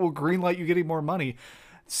government will greenlight you getting more money.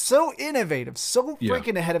 So innovative, so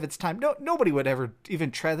freaking ahead of its time. Nobody would ever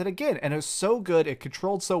even try that again, and it was so good. It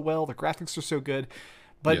controlled so well. The graphics are so good.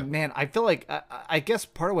 But man, I feel like I guess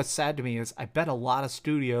part of what's sad to me is I bet a lot of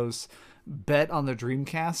studios bet on the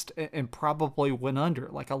Dreamcast and probably went under.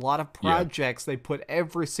 Like a lot of projects, they put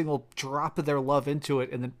every single drop of their love into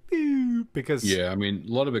it, and then because I mean,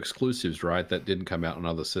 a lot of exclusives, right, that didn't come out on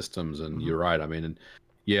other systems. And you're right, I mean, and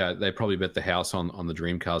they probably bet the house on the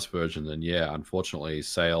Dreamcast version, and unfortunately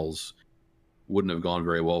sales wouldn't have gone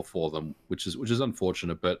very well for them, which is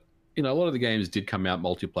unfortunate. But a lot of the games did come out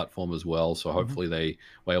multi-platform as well, so hopefully they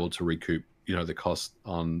were able to recoup the cost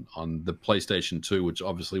on the PlayStation 2, which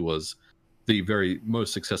obviously was the very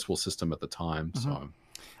most successful system at the time. So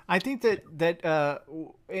I think that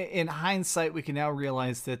in hindsight, we can now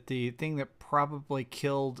realize that the thing that probably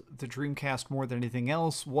killed the Dreamcast more than anything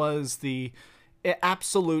else was the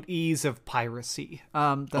absolute ease of piracy.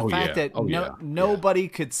 The Oh fact yeah. that Oh yeah. Yeah. nobody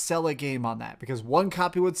could sell a game on that because one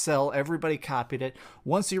copy would sell, everybody copied it.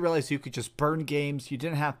 Once you realized you could just burn games, you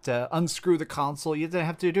didn't have to unscrew the console, you didn't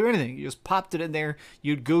have to do anything. You just popped it in there,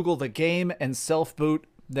 you'd Google the game and self boot.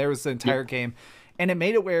 There was the entire game, and it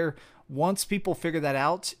made it where once people figured that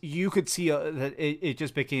out, you could see that it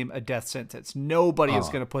just became a death sentence. Nobody is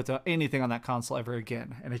going to put anything on that console ever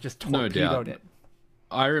again, and it just torpedoed it.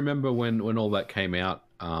 I remember when all that came out,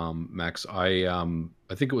 Max. I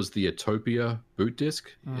think it was the Utopia boot disc,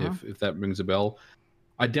 if that rings a bell.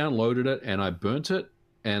 I downloaded it and I burnt it,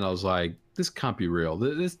 and I was like, "This can't be real.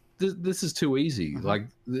 This is too easy. Like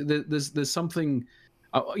there's something,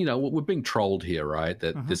 you know, we're being trolled here, right?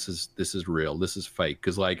 That this is real. This is fake."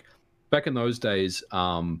 Because like back in those days,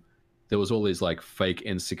 there was all these like fake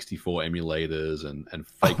N64 emulators and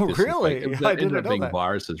fake. Oh, really? It I ended didn't up know being that.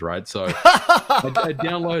 viruses, right? So I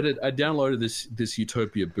downloaded this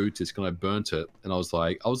Utopia boot disc and I burnt it, and I was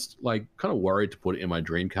like kind of worried to put it in my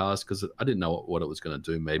Dreamcast because I didn't know what it was going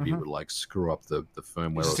to do. Maybe it would like screw up the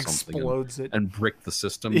firmware or something and brick the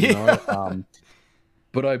system, you know.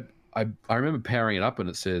 But I remember powering it up and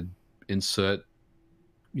it said insert,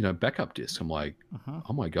 you know, backup disc. I'm like,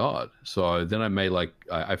 oh my god. So then I made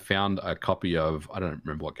I found a copy of, I don't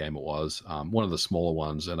remember what game it was, one of the smaller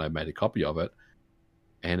ones, and I made a copy of it,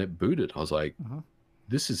 and it booted. I was like,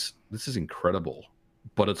 this is incredible,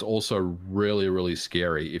 but it's also really, really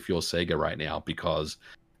scary if you're Sega right now, because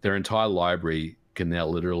their entire library can now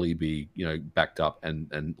literally be, you know, backed up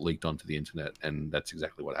and leaked onto the internet, and that's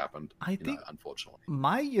exactly what happened. I think, unfortunately,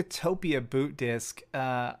 my Utopia boot disc,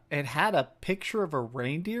 it had a picture of a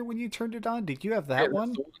reindeer when you turned it on. Did you have that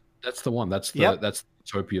one? That's the one. That's the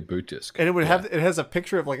Utopia boot disc, and it has a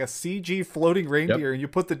picture of like a CG floating reindeer, and you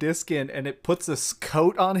put the disc in, and it puts this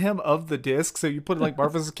coat on him of the disc. So you put like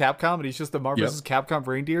Marvel vs. Capcom, and he's just the Marvel vs. Capcom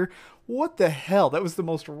reindeer. What the hell? That was the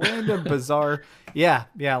most random, bizarre. Yeah,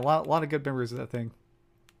 a lot of good memories of that thing.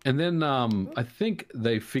 And then I think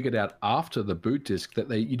they figured out after the boot disc that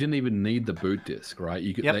you didn't even need the boot disc, right?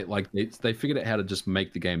 You could they figured out how to just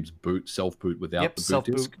make the games self boot without the boot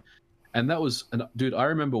disc. And that was, dude, I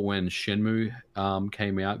remember when Shenmue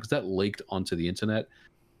came out, because that leaked onto the internet,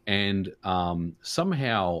 and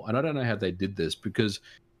somehow, and I don't know how they did this, because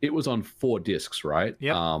it was on 4 discs, right?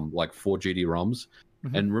 Like 4 GD-ROMs.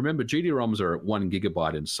 And remember, GD-ROMs are 1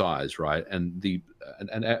 gigabyte in size, right? And the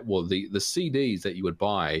CDs that you would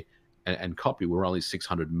buy and copy were only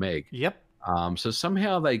 600 meg. So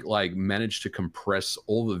somehow they like managed to compress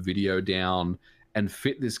all the video down and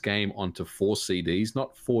fit this game onto 4 CDs,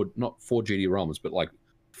 not four GD-ROMs, but like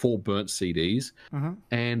 4 burnt CDs.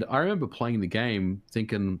 And I remember playing the game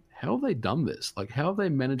thinking, how have they done this? Like, how have they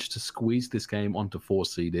managed to squeeze this game onto 4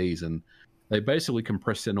 CDs? And they basically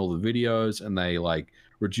compressed in all the videos, and they like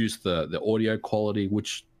reduced the audio quality,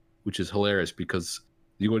 which is hilarious because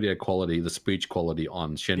the audio quality, the speech quality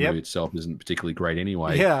on Shenmue itself isn't particularly great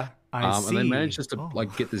anyway. And they managed just to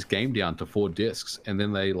like get this game down to 4 discs, and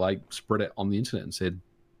then they like spread it on the internet and said,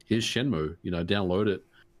 here's Shenmue, you know, download it.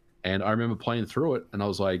 And I remember playing through it, and I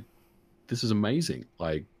was like, this is amazing.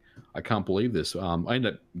 Like, I can't believe this. I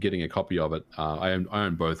ended up getting a copy of it. I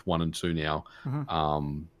own both 1 and 2 now,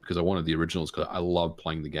 because I wanted the originals because I love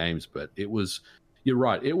playing the games. But it was, you're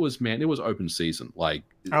right. It was open season. Like,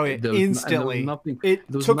 instantly. It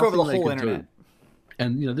took over the whole internet.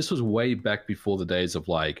 And you know, this was way back before the days of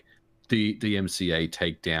like the DMCA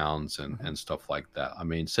takedowns and stuff like that. I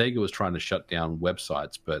mean, Sega was trying to shut down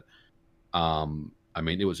websites, but I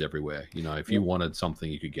mean, it was everywhere. You know, if you wanted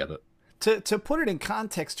something, you could get it. To put it in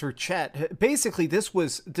context for chat, basically it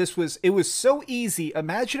was so easy.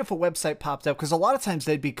 Imagine if a website popped up, because a lot of times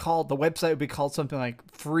the website would be called something like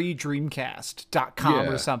freedreamcast.com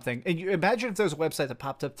or something. And you imagine if there was a website that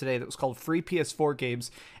popped up today that was called free PS4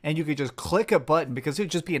 games, and you could just click a button, because it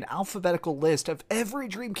would just be an alphabetical list of every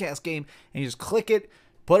Dreamcast game, and you just click it,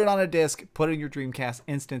 put it on a disc, put it in your Dreamcast,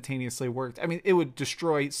 instantaneously worked. I mean, it would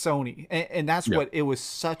destroy Sony. And that's what it was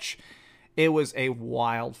such... It was a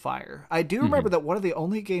wildfire. I do remember that one of the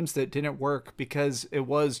only games that didn't work, because it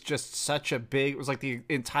was just such a big... It was like the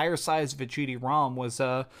entire size of a GD-ROM, was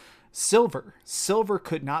Silver. Silver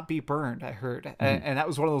could not be burned, I heard. And that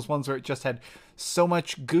was one of those ones where it just had so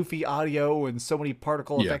much goofy audio and so many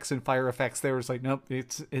particle effects and fire effects. There was like, nope,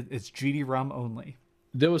 it's GD-ROM only.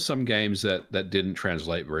 There were some games that didn't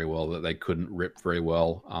translate very well, that they couldn't rip very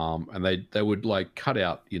well. And they would like cut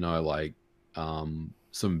out, you know, like...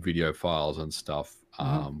 some video files and stuff,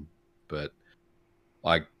 but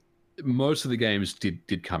Like most of the games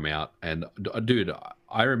did come out, and dude,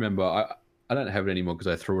 I remember I don't have it anymore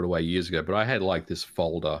because I threw it away years ago, but I had like this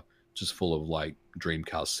folder just full of like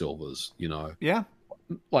Dreamcast Silvers, you know, Yeah.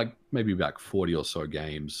 like maybe about 40 or so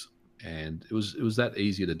games, and it was that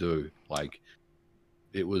easy to do. Like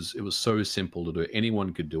it was so simple to do.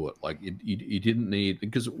 Anyone could do it. Like you didn't need,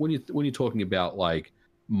 because when you're talking about like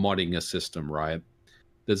modding a system, right?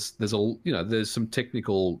 There's a, you know, there's some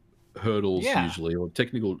technical hurdles Yeah. usually, or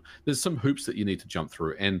technical, there's some hoops that you need to jump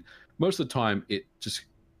through, and most of the time it just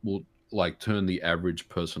will like turn the average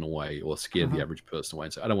person away, or scare the Uh-huh. average person away,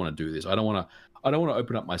 and say, I don't want to do this. I don't want to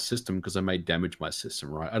open up my system because I may damage my system,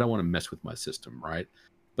 right? I don't want to mess with my system, right?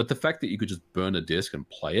 But the fact that you could just burn a disc and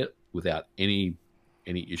play it without any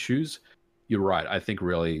issues, you're right. I think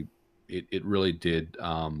really it really did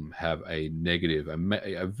have a negative,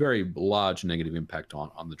 a very large negative impact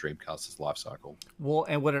on the Dreamcast's life cycle. Well,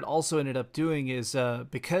 and what it also ended up doing is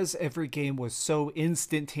because every game was so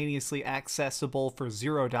instantaneously accessible for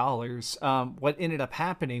 $0, what ended up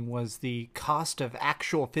happening was the cost of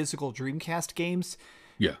actual physical Dreamcast games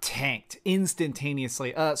Yeah. tanked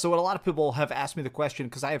instantaneously. So what a lot of people have asked me the question,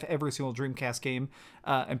 because I have every single Dreamcast game,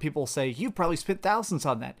 and people say, you've probably spent thousands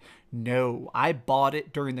on that. No, I bought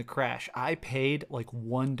it during the crash. I paid like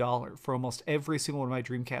 $1 for almost every single one of my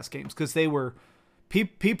Dreamcast games, because they were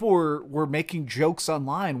people were making jokes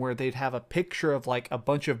online where they'd have a picture of like a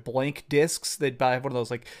bunch of blank discs. They'd buy one of those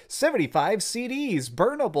like 75 CDs,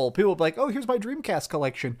 burnable. People would be like, oh, here's my Dreamcast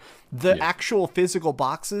collection. The Yeah. actual physical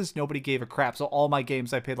boxes, nobody gave a crap. So all my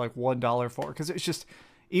games I paid like $1 for, because it's just,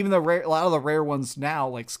 even the rare, a lot of the rare ones now,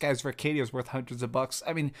 like Skies of Arcadia is worth hundreds of bucks.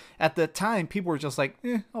 I mean, at the time, people were just like,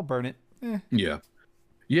 I'll burn it. Yeah.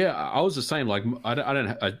 Yeah, I was the same. Like, I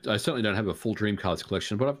certainly don't have a full Dreamcast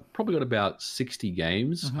collection, but I've probably got about 60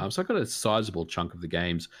 games. Mhm. So I've got a sizable chunk of the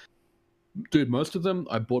games. Dude, most of them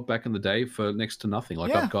I bought back in the day for next to nothing.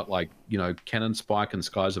 Like, Yeah. I've got like, you know, Cannon Spike and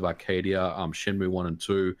Skies of Arcadia, Shenmue 1 and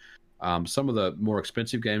 2, some of the more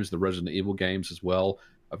expensive games, the Resident Evil games as well.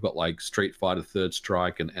 I've got like Street Fighter Third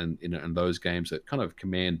Strike and those games that kind of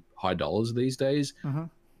command high dollars these days. Mhm.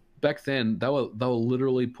 Back then they were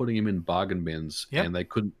literally putting them in bargain bins, Yep. and they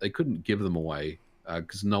couldn't give them away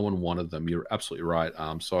because no one wanted them. You're absolutely right.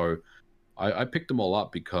 So I picked them all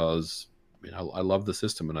up because, you know, I love the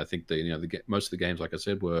system, and I think that, you know, most of the games, like I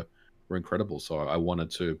said, were incredible. So I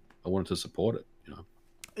wanted to support it. You know.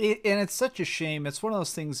 And it's such a shame. It's one of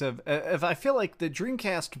those things of, if I feel like the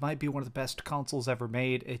Dreamcast might be one of the best consoles ever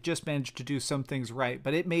made. It just managed to do some things right,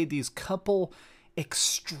 but it made these couple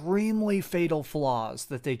extremely fatal flaws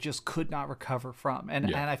that they just could not recover from. And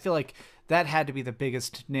Yeah. and I feel like that had to be the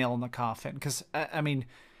biggest nail in the coffin, because I mean,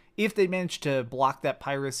 if they managed to block that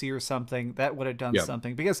piracy or something, that would have done Yeah.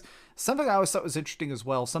 something. Because something I always thought was interesting as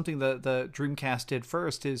well, something the Dreamcast did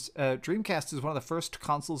first, is Dreamcast is one of the first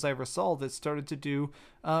consoles I ever saw that started to do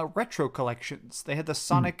retro collections. They had the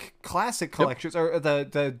Sonic Classic collections, or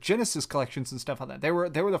the Genesis collections and stuff like that. They were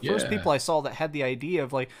the first Yeah. people I saw that had the idea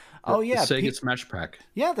of like, oh The yeah, Sega Smash Pack.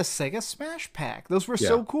 yeah, the Sega Smash Pack. Those were Yeah.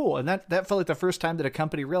 so cool. And that felt like the first time that a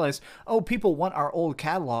company realized, oh, people want our old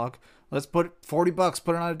catalog. Let's put $40,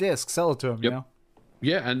 put it on a disc, sell it to them, you Yep. know?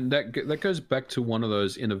 Yeah, and that goes back to one of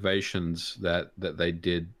those innovations that they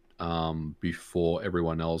did before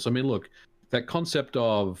everyone else. I mean, look, that concept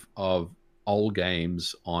of old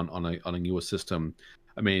games on a newer system.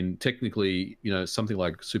 I mean, technically, you know, something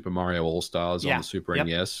like Super Mario All Stars on Yeah. the Super Yep.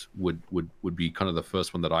 NES would be kind of the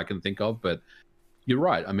first one that I can think of. But you're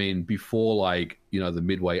right. I mean, before, like, you know, the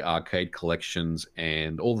Midway arcade collections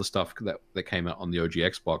and all the stuff that came out on the OG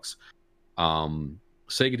Xbox,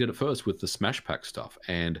 Sega did it first with the Smash Pack stuff,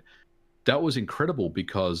 and that was incredible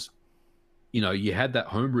because, you know, you had that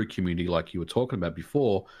homebrew community like you were talking about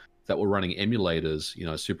before that were running emulators, you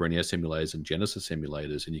know, Super NES emulators and Genesis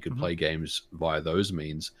emulators, and you could Mhm. play games via those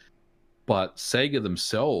means. But Sega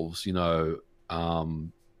themselves, you know,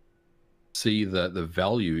 see the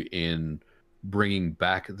value in bringing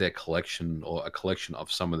back their collection, or a collection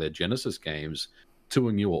of some of their Genesis games, to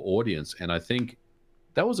a newer audience, and I think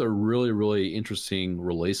that was a really, really interesting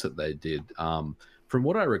release that they did. From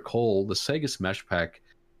what I recall, the Sega Smash Pack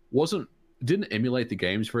wasn't didn't emulate the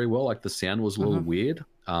games very well. Like, the sound was a little Mhm. weird.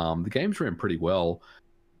 The games ran pretty well,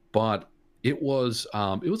 but it was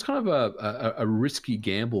kind of a risky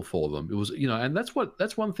gamble for them. It was, you know, and that's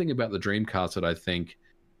one thing about the Dreamcast that I think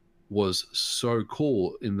was so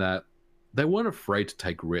cool, in that they weren't afraid to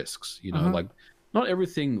take risks. You know, Mhm. like, not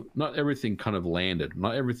everything kind of landed,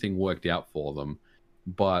 not everything worked out for them,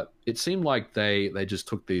 but it seemed like they just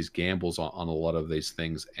took these gambles on a lot of these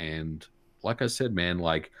things. And like I said, man,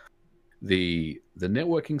 like, the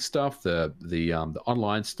networking stuff, the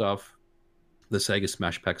online stuff, the Sega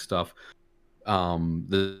Smash Pack stuff,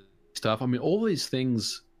 the stuff. I mean, all these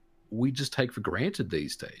things we just take for granted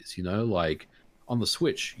these days. You know, like on the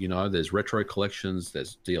Switch, you know, there's retro collections,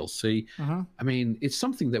 there's DLC. I mean, it's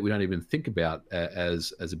something that we don't even think about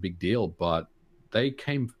as a big deal, but they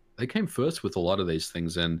came first with a lot of these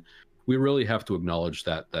things, and we really have to acknowledge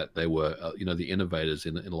that they were you know, the innovators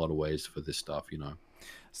in a lot of ways for this stuff. You know.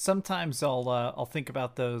 Sometimes I'll think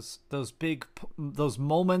about those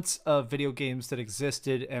moments of video games that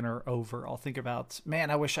existed and are over. I'll think about, man,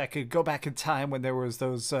 I wish I could go back in time when there was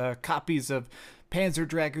those copies of Panzer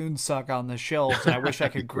Dragoon Saga on the shelves, and I wish I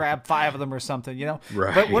could grab 5 of them or something, you know?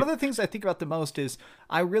 Right. But one of the things I think about the most is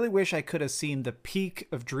I really wish I could have seen the peak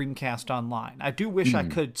of Dreamcast Online. I do wish I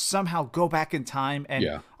could somehow go back in time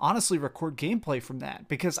and honestly record gameplay from that,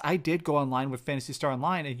 because I did go online with Phantasy Star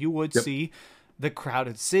Online, and you would see the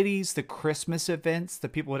crowded cities, the Christmas events, the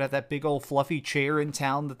people would have that big old fluffy chair in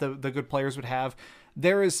town that the good players would have.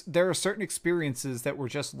 There are certain experiences that were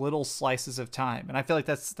just little slices of time, and I feel like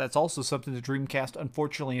that's also something the Dreamcast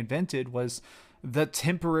unfortunately invented, was the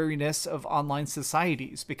temporariness of online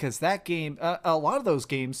societies, because that game, a lot of those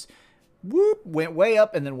games, went way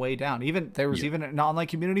up and then way down. Even there was even an online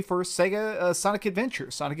community for Sega Sonic Adventure.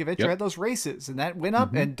 Sonic Adventure had those races, and that went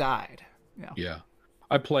up and died. Yeah.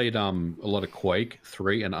 I played a lot of Quake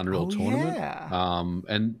 3 and Unreal Tournament.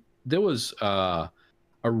 And there was a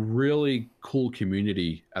really cool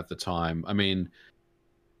community at the time. I mean,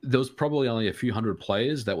 there was probably only a few hundred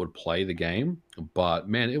players that would play the game, but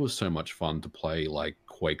man, it was so much fun to play like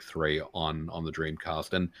Quake 3 on the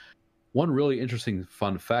Dreamcast. And one really interesting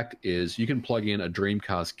fun fact is you can plug in a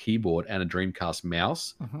Dreamcast keyboard and a Dreamcast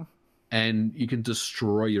mouse, and you can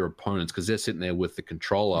destroy your opponents because they're sitting there with the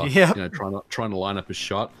controller, you know, trying to line up a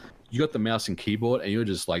shot. You got the mouse and keyboard, and you're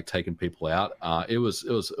just like taking people out. It was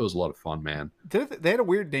a lot of fun, man. They had a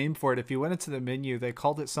weird name for it. If you went into the menu, they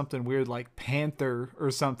called it something weird like Panther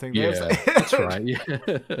or something. Yeah, that's right. Yeah.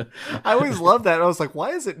 I always loved that. I was like, why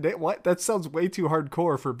is it? What? That sounds way too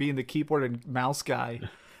hardcore for being the keyboard and mouse guy.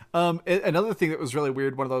 Another thing that was really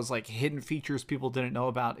weird, one of those like hidden features people didn't know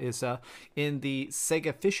about, is in the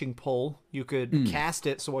Sega fishing pole, you could cast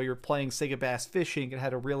it, so while you're playing Sega Bass Fishing, it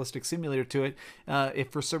had a realistic simulator to it. If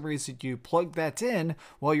for some reason you plugged that in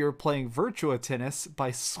while you were playing Virtua Tennis,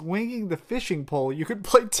 by swinging the fishing pole, you could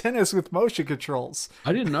play tennis with motion controls.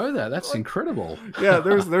 I didn't know that. That's incredible. Yeah,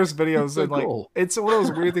 there's videos so and like cool. It's one of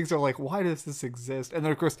those weird things that are like, why does this exist? And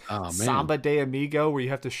then of course Samba de Amigo, where you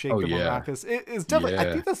have to shake the maracas. It's definitely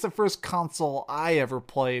I think that's the first console I ever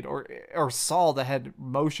played or saw that had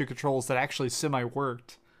motion controls that actually semi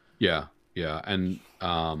worked. Yeah, and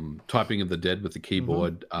Typing of the Dead with the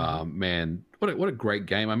keyboard, man, what a great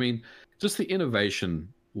game. I mean, just the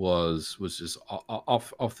innovation was just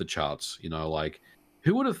off the charts. You know, like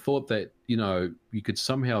who would have thought that, you know, you could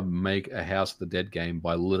somehow make a House of the Dead game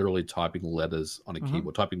by literally typing letters on a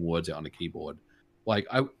keyboard, typing words out on a keyboard. Like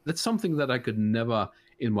that's something that I could never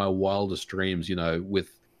in my wildest dreams, you know,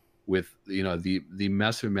 with you know the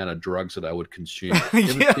massive amount of drugs that I would consume,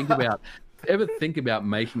 ever think about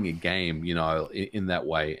making a game, you know, in that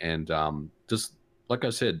way. And just like I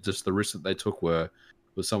said, just the risks that they took were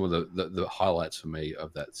some of the highlights for me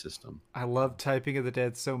of that system. I love Typing of the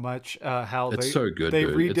Dead so much. How it's so good. They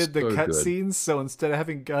dude. redid the cutscenes, so instead of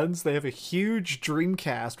having guns, they have a huge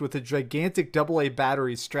Dreamcast with a gigantic AA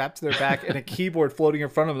battery strapped to their back and a keyboard floating in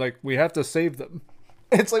front of them. Like, we have to save them.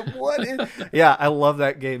 It's like, what? Yeah, I love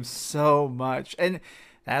that game so much. And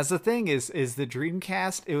that's the thing is the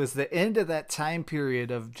Dreamcast, it was the end of that time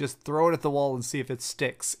period of just throw it at the wall and see if it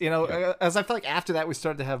sticks. You know, as I feel like after that we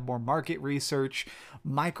started to have more market research.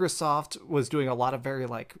 Microsoft was doing a lot of very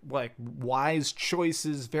like wise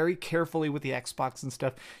choices, very carefully with the Xbox and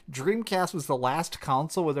stuff. Dreamcast was the last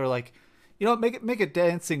console where they're like, you know, make a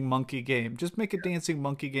dancing monkey game. Just make a dancing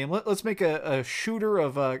monkey game. Let's make a shooter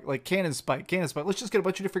of like Cannon Spike. Let's just get a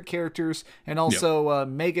bunch of different characters, and also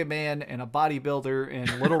Mega Man and a bodybuilder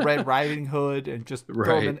and Little Red Riding Hood, and just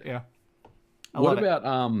throw them in. Yeah. What about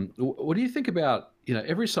what do you think about, you know,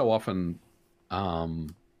 every so often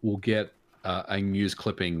we'll get a news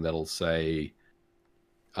clipping that'll say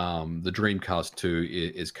the Dreamcast 2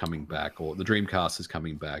 is coming back, or the Dreamcast is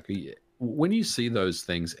coming back. When you see those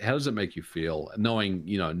things, how does it make you feel, knowing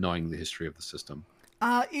the history of the system?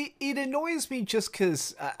 It annoys me just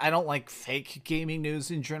because I don't like fake gaming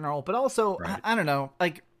news in general, but also, I don't know,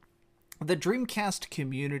 like the Dreamcast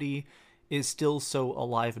community is still so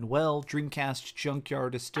alive and well. Dreamcast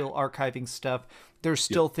Junkyard is still archiving stuff. There's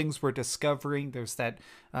still things we're discovering. There's that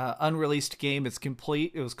unreleased game. It's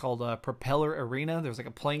complete. It was called Propeller Arena. There was like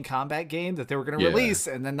a plane combat game that they were going to release,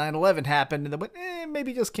 and then 9/11 happened, and they went,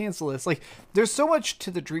 maybe just cancel this. Like, there's so much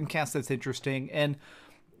to the Dreamcast that's interesting, and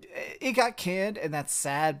it got canned, and that's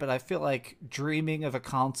sad, but I feel like dreaming of a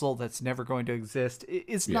console that's never going to exist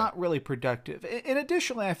is not really productive. And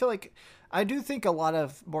additionally, I feel like I do think a lot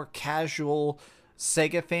of more casual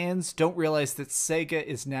Sega fans don't realize that Sega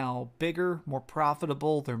is now bigger, more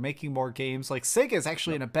profitable. They're making more games. Like, Sega is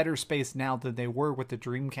actually in a better space now than they were with the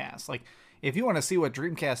Dreamcast. Like, if you want to see what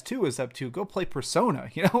Dreamcast 2 is up to, go play Persona.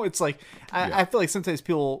 You know, it's like, I feel like sometimes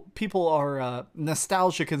people are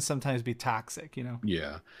nostalgia can sometimes be toxic, you know?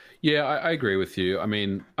 Yeah, I agree with you. I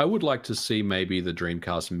mean, I would like to see maybe the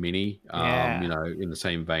Dreamcast Mini, you know, in the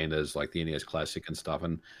same vein as like the NES Classic and stuff.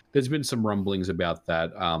 And there's been some rumblings about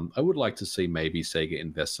that. I would like to see maybe Sega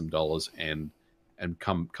invest some dollars and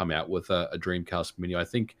come out with a Dreamcast Mini. I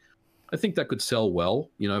think that could sell well,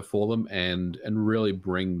 you know, for them and really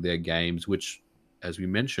bring their games, which, as we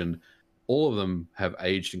mentioned, all of them have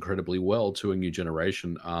aged incredibly well to a new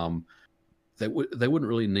generation. They wouldn't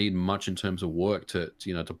really need much in terms of work to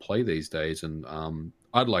play these days. And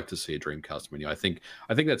I'd like to see a Dreamcast Mini. I think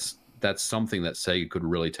that's something that Sega could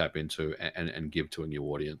really tap into and give to a new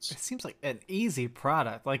audience. It seems like an easy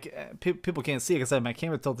product. Like, people can't see it because I have my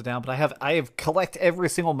camera tilted down, but I have collect every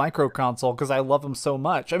single micro console because I love them so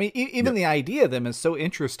much. I mean, even the idea of them is so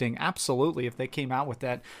interesting. Absolutely, if they came out with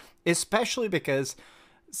that, especially because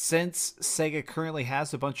since Sega currently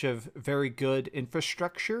has a bunch of very good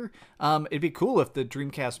infrastructure, it'd be cool if the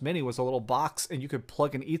Dreamcast Mini was a little box and you could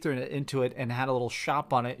plug an Ethernet into it and had a little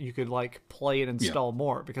shop on it. You could like play and install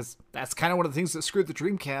more, because that's kind of one of the things that screwed the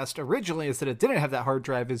Dreamcast originally, is that it didn't have that hard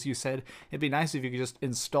drive, as you said. It'd be nice if you could just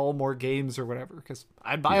install more games or whatever, because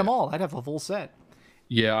I'd buy them all. I'd have a full set.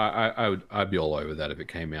 Yeah, I'd be all over that if it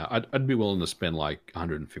came out. I'd be willing to spend like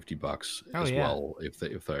 $150 as well if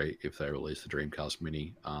they release the Dreamcast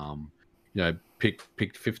Mini. You know, pick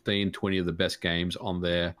 15, 20 of the best games on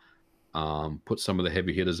there. Put some of the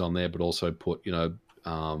heavy hitters on there, but also put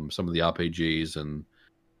some of the RPGs and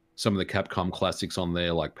some of the Capcom classics on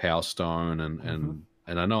there, like Power Stone and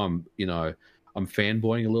I know I'm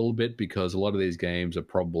fanboying a little bit because a lot of these games are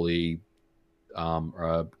probably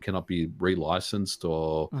cannot be relicensed,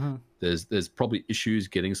 or there's probably issues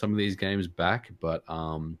getting some of these games back. But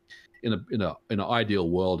in an ideal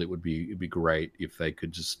world, it'd be great if they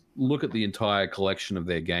could just look at the entire collection of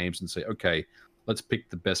their games and say, okay, let's pick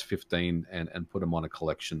the best 15 and put them on a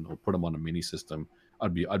collection or put them on a mini system.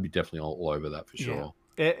 I'd be definitely all over that for sure.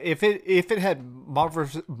 If it had Marvel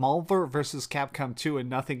versus Capcom 2 and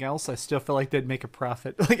nothing else, I still feel like they'd make a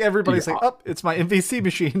profit. Like, everybody's like, oh, it's my MVC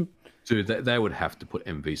machine. Dude, they would have to put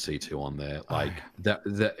MVC2 on there. Like,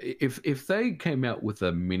 if they came out with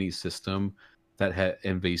a mini system that had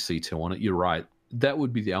MVC2 on it, you're right. That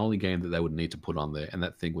would be the only game that they would need to put on there, and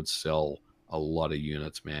that thing would sell a lot of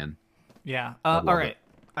units, man. Yeah. All right.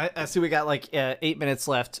 I see we got like 8 minutes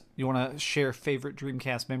left. You want to share favorite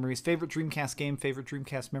Dreamcast memories? Favorite Dreamcast game? Favorite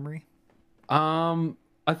Dreamcast memory?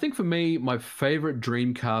 I think for me, my favorite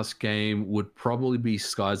Dreamcast game would probably be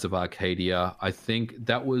Skies of Arcadia. I think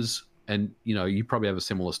that was, and you probably have a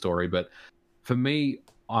similar story, but for me,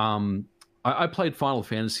 I played Final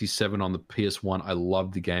Fantasy VII on the PS1. I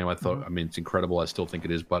loved the game. I thought, I mean, it's incredible. I still think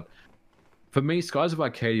it is, but for me, Skies of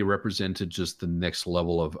Arcadia represented just the next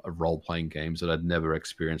level of role-playing games that I'd never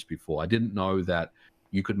experienced before. I didn't know that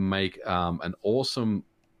you could make an awesome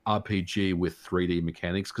RPG with 3D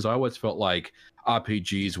mechanics, because I always felt like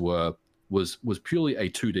RPGs was purely a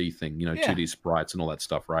 2D thing, 2D sprites and all that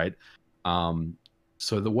stuff, right?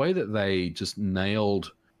 So the way that they just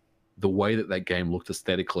nailed the way that game looked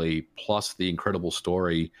aesthetically, plus the incredible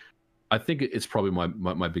story, I think it's probably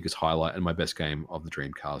my biggest highlight and my best game of the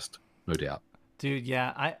Dreamcast. No doubt. Dude,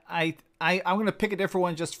 yeah. I'm going to pick a different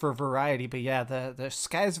one just for variety, but yeah, the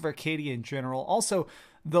Skies of Arcadia in general. Also,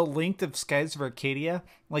 the length of Skies of Arcadia,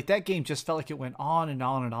 like, that game just felt like it went on and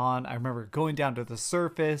on and on. I remember going down to the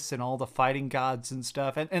surface and all the fighting gods and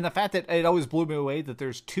stuff. And the fact that it always blew me away that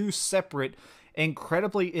there's two separate,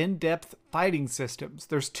 incredibly in-depth fighting systems.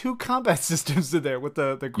 There's two combat systems in there with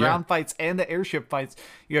the ground fights and the airship fights.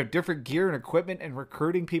 You have different gear and equipment and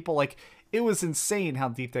recruiting people. Like, it was insane how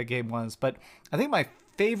deep that game was. But I think my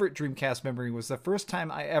favorite Dreamcast memory was the first time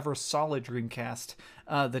I ever saw a Dreamcast.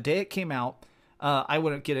 The day it came out, I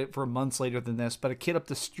wouldn't get it for months later than this, but a kid up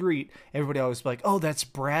the street, everybody always be like, oh, that's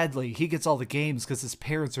Bradley. He gets all the games because his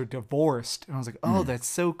parents are divorced. And I was like, oh, that's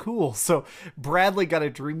so cool. So Bradley got a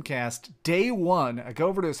Dreamcast day one. I go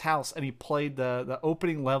over to his house and he played the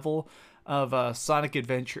opening level of Sonic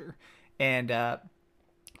Adventure. And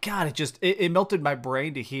God, it melted my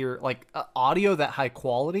brain to hear like audio that high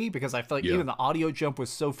quality, because I feel like even the audio jump was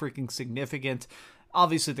so freaking significant.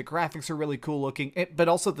 Obviously, the graphics are really cool looking, but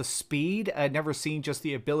also the speed. I'd never seen just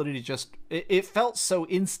the ability to just... It felt so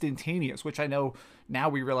instantaneous, which I know now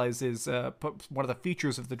we realize is one of the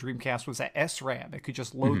features of the Dreamcast was that SRAM. It could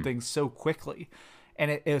just load things so quickly, and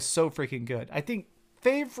it was so freaking good. I think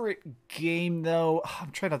favorite game, though,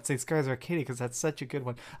 I'm trying not to say Skies Arcade because that's such a good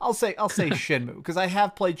one. I'll say Shenmue, because I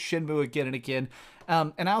have played Shenmue again and again.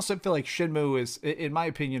 And I also feel like Shenmue is, in my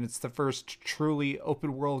opinion, it's the first truly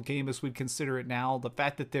open world game as we'd consider it now. The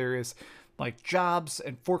fact that there is like jobs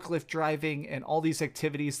and forklift driving and all these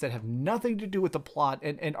activities that have nothing to do with the plot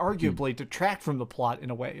and arguably detract from the plot in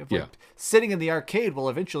a way. Of like sitting in the arcade will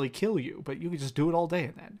eventually kill you, but you can just do it all day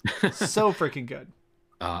and then. So freaking good.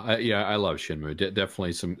 Yeah, I love Shenmue.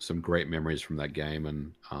 Definitely some great memories from that game,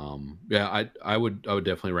 and yeah, I would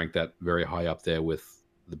definitely rank that very high up there with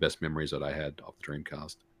the best memories that I had of the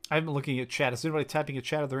Dreamcast. I've been looking at chat. Is anybody typing in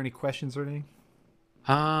chat? Are there any questions or anything?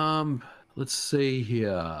 Let's see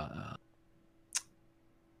here.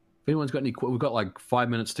 If anyone's got any, we've got like 5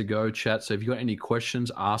 minutes to go, chat. So if you've got any questions,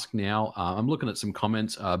 ask now. I'm looking at some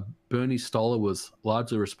comments. Bernie Stoller was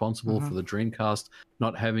largely responsible for the Dreamcast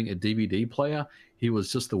not having a DVD player. He was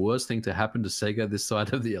just the worst thing to happen to Sega this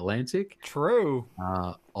side of the Atlantic. True.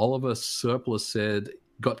 Oliver Surplus said,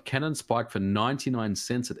 got Cannon Spike for 99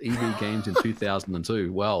 cents at EB Games in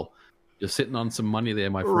 2002. Well, you're sitting on some money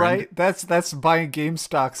there, my friend. Right? That's buying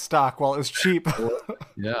GameStop stock while it was cheap.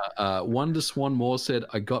 Yeah. Wonder Swan Moore said,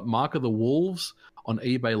 I got Mark of the Wolves on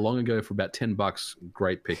eBay long ago for about $10.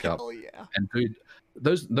 Great pickup. Oh, yeah. And dude,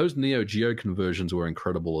 those Neo Geo conversions were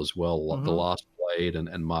incredible as well. Like The Last Blade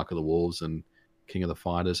and Mark of the Wolves and King of the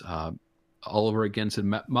Fighters. Oliver again said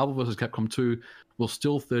Marvel vs. Capcom 2 was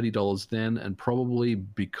still $30 then, and probably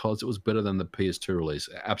because it was better than the PS2 release.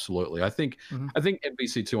 Absolutely. I think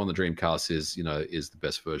MVC2 on the Dreamcast is the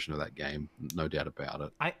best version of that game, no doubt about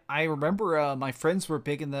it. I remember my friends were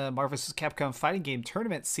big in the Marvel vs. Capcom fighting game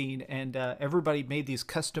tournament scene, and everybody made these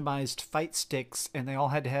customized fight sticks, and they all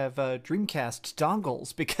had to have Dreamcast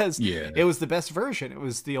dongles because it was the best version. It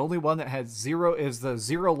was the only one that had the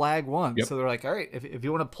zero lag one. So they're like, all right, if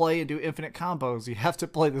you want to play and do infinite combos, you have to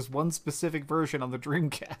play this one specific version on the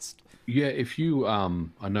Dreamcast. Yeah, if you I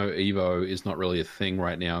know Evo is not really a thing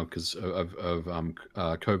right now because of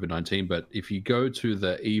COVID-19, but if you go to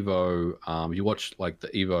the Evo, you watch like the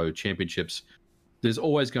Evo championships, there's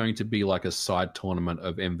always going to be like a side tournament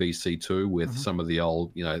of MVC2 with some of the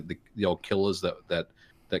old, the old killers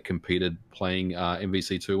that competed playing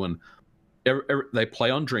MVC2, and they play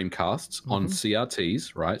on Dreamcasts on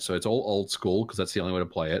CRTs, right? So it's all old school because that's the only way to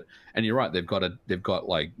play it. And you're right, they've got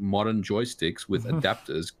like modern joysticks with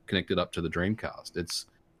adapters connected up to the Dreamcast. It's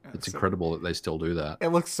incredible that they still do that. It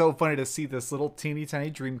looks so funny to see this little teeny tiny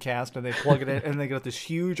Dreamcast, and they plug it in, and they got this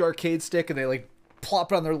huge arcade stick, and they like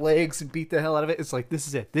plop it on their legs and beat the hell out of it. It's like, this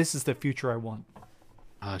is it. This is the future I want.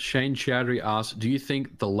 Shane Chowdhury asks, do you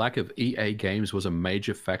think the lack of EA games was a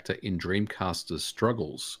major factor in Dreamcasters'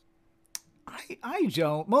 struggles? I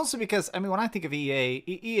don't, mostly because when I think of EA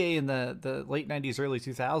in the late 90s, early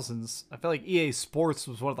 2000s, I feel like EA Sports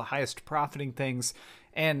was one of the highest profiting things.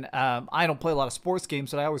 And I don't play a lot of sports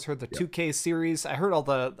games, but I always heard the 2K series. I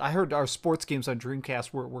heard our sports games on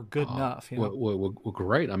Dreamcast were good enough. Were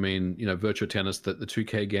great. I mean, Virtua Tennis, the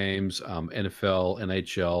 2K games, NFL,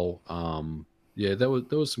 NHL. Yeah, there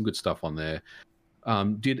was some good stuff on there.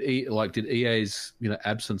 Did EA's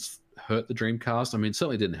absence hurt the Dreamcast? I mean, it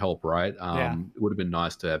certainly didn't help, right? It would have been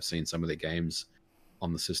nice to have seen some of their games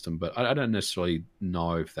on the system, but I don't necessarily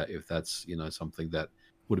know if that's something that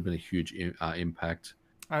would have been a huge impact.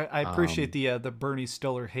 I appreciate the Bernie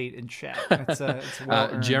Stoller hate in chat. It's well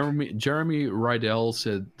earned. Jeremy Rydell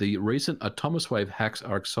said the recent Atomus Wave hacks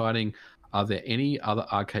are exciting. Are there any other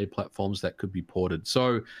arcade platforms that could be ported?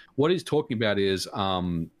 So what he's talking about is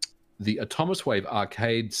the Atomus Wave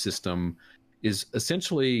arcade system is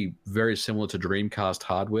essentially very similar to Dreamcast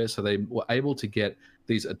hardware. So they were able to get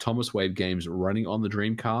these Atomus Wave games running on the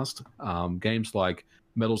Dreamcast, games like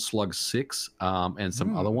Metal Slug 6 and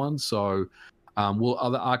some other ones. So will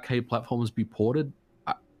other arcade platforms be ported?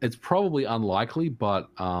 It's probably unlikely, but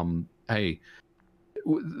hey,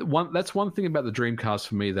 that's one thing about the Dreamcast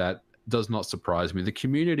for me that does not surprise me. The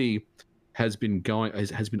community has been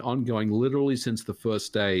ongoing literally since the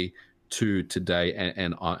first day to today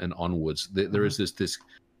and onwards. There is this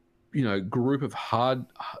group of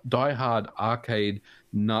die-hard arcade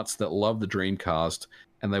nuts that love the Dreamcast,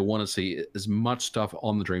 and they want to see as much stuff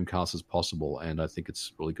on the Dreamcast as possible. And I think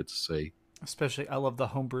it's really good to see. Especially, I love the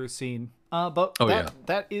homebrew scene. But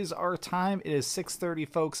that is our time. It is 6:30,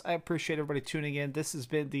 folks. I appreciate everybody tuning in. This has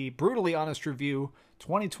been the Brutally Honest Review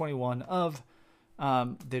 2021 of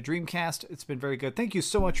the Dreamcast. It's been very good. Thank you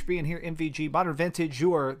so much for being here, MVG. Modern Vintage,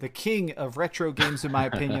 you are the king of retro games, in my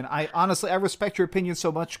opinion. I respect your opinion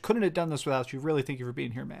so much. Couldn't have done this without you. Really, thank you for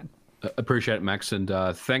being here, man. Appreciate it, Max. And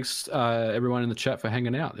thanks, everyone in the chat, for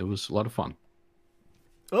hanging out. It was a lot of fun.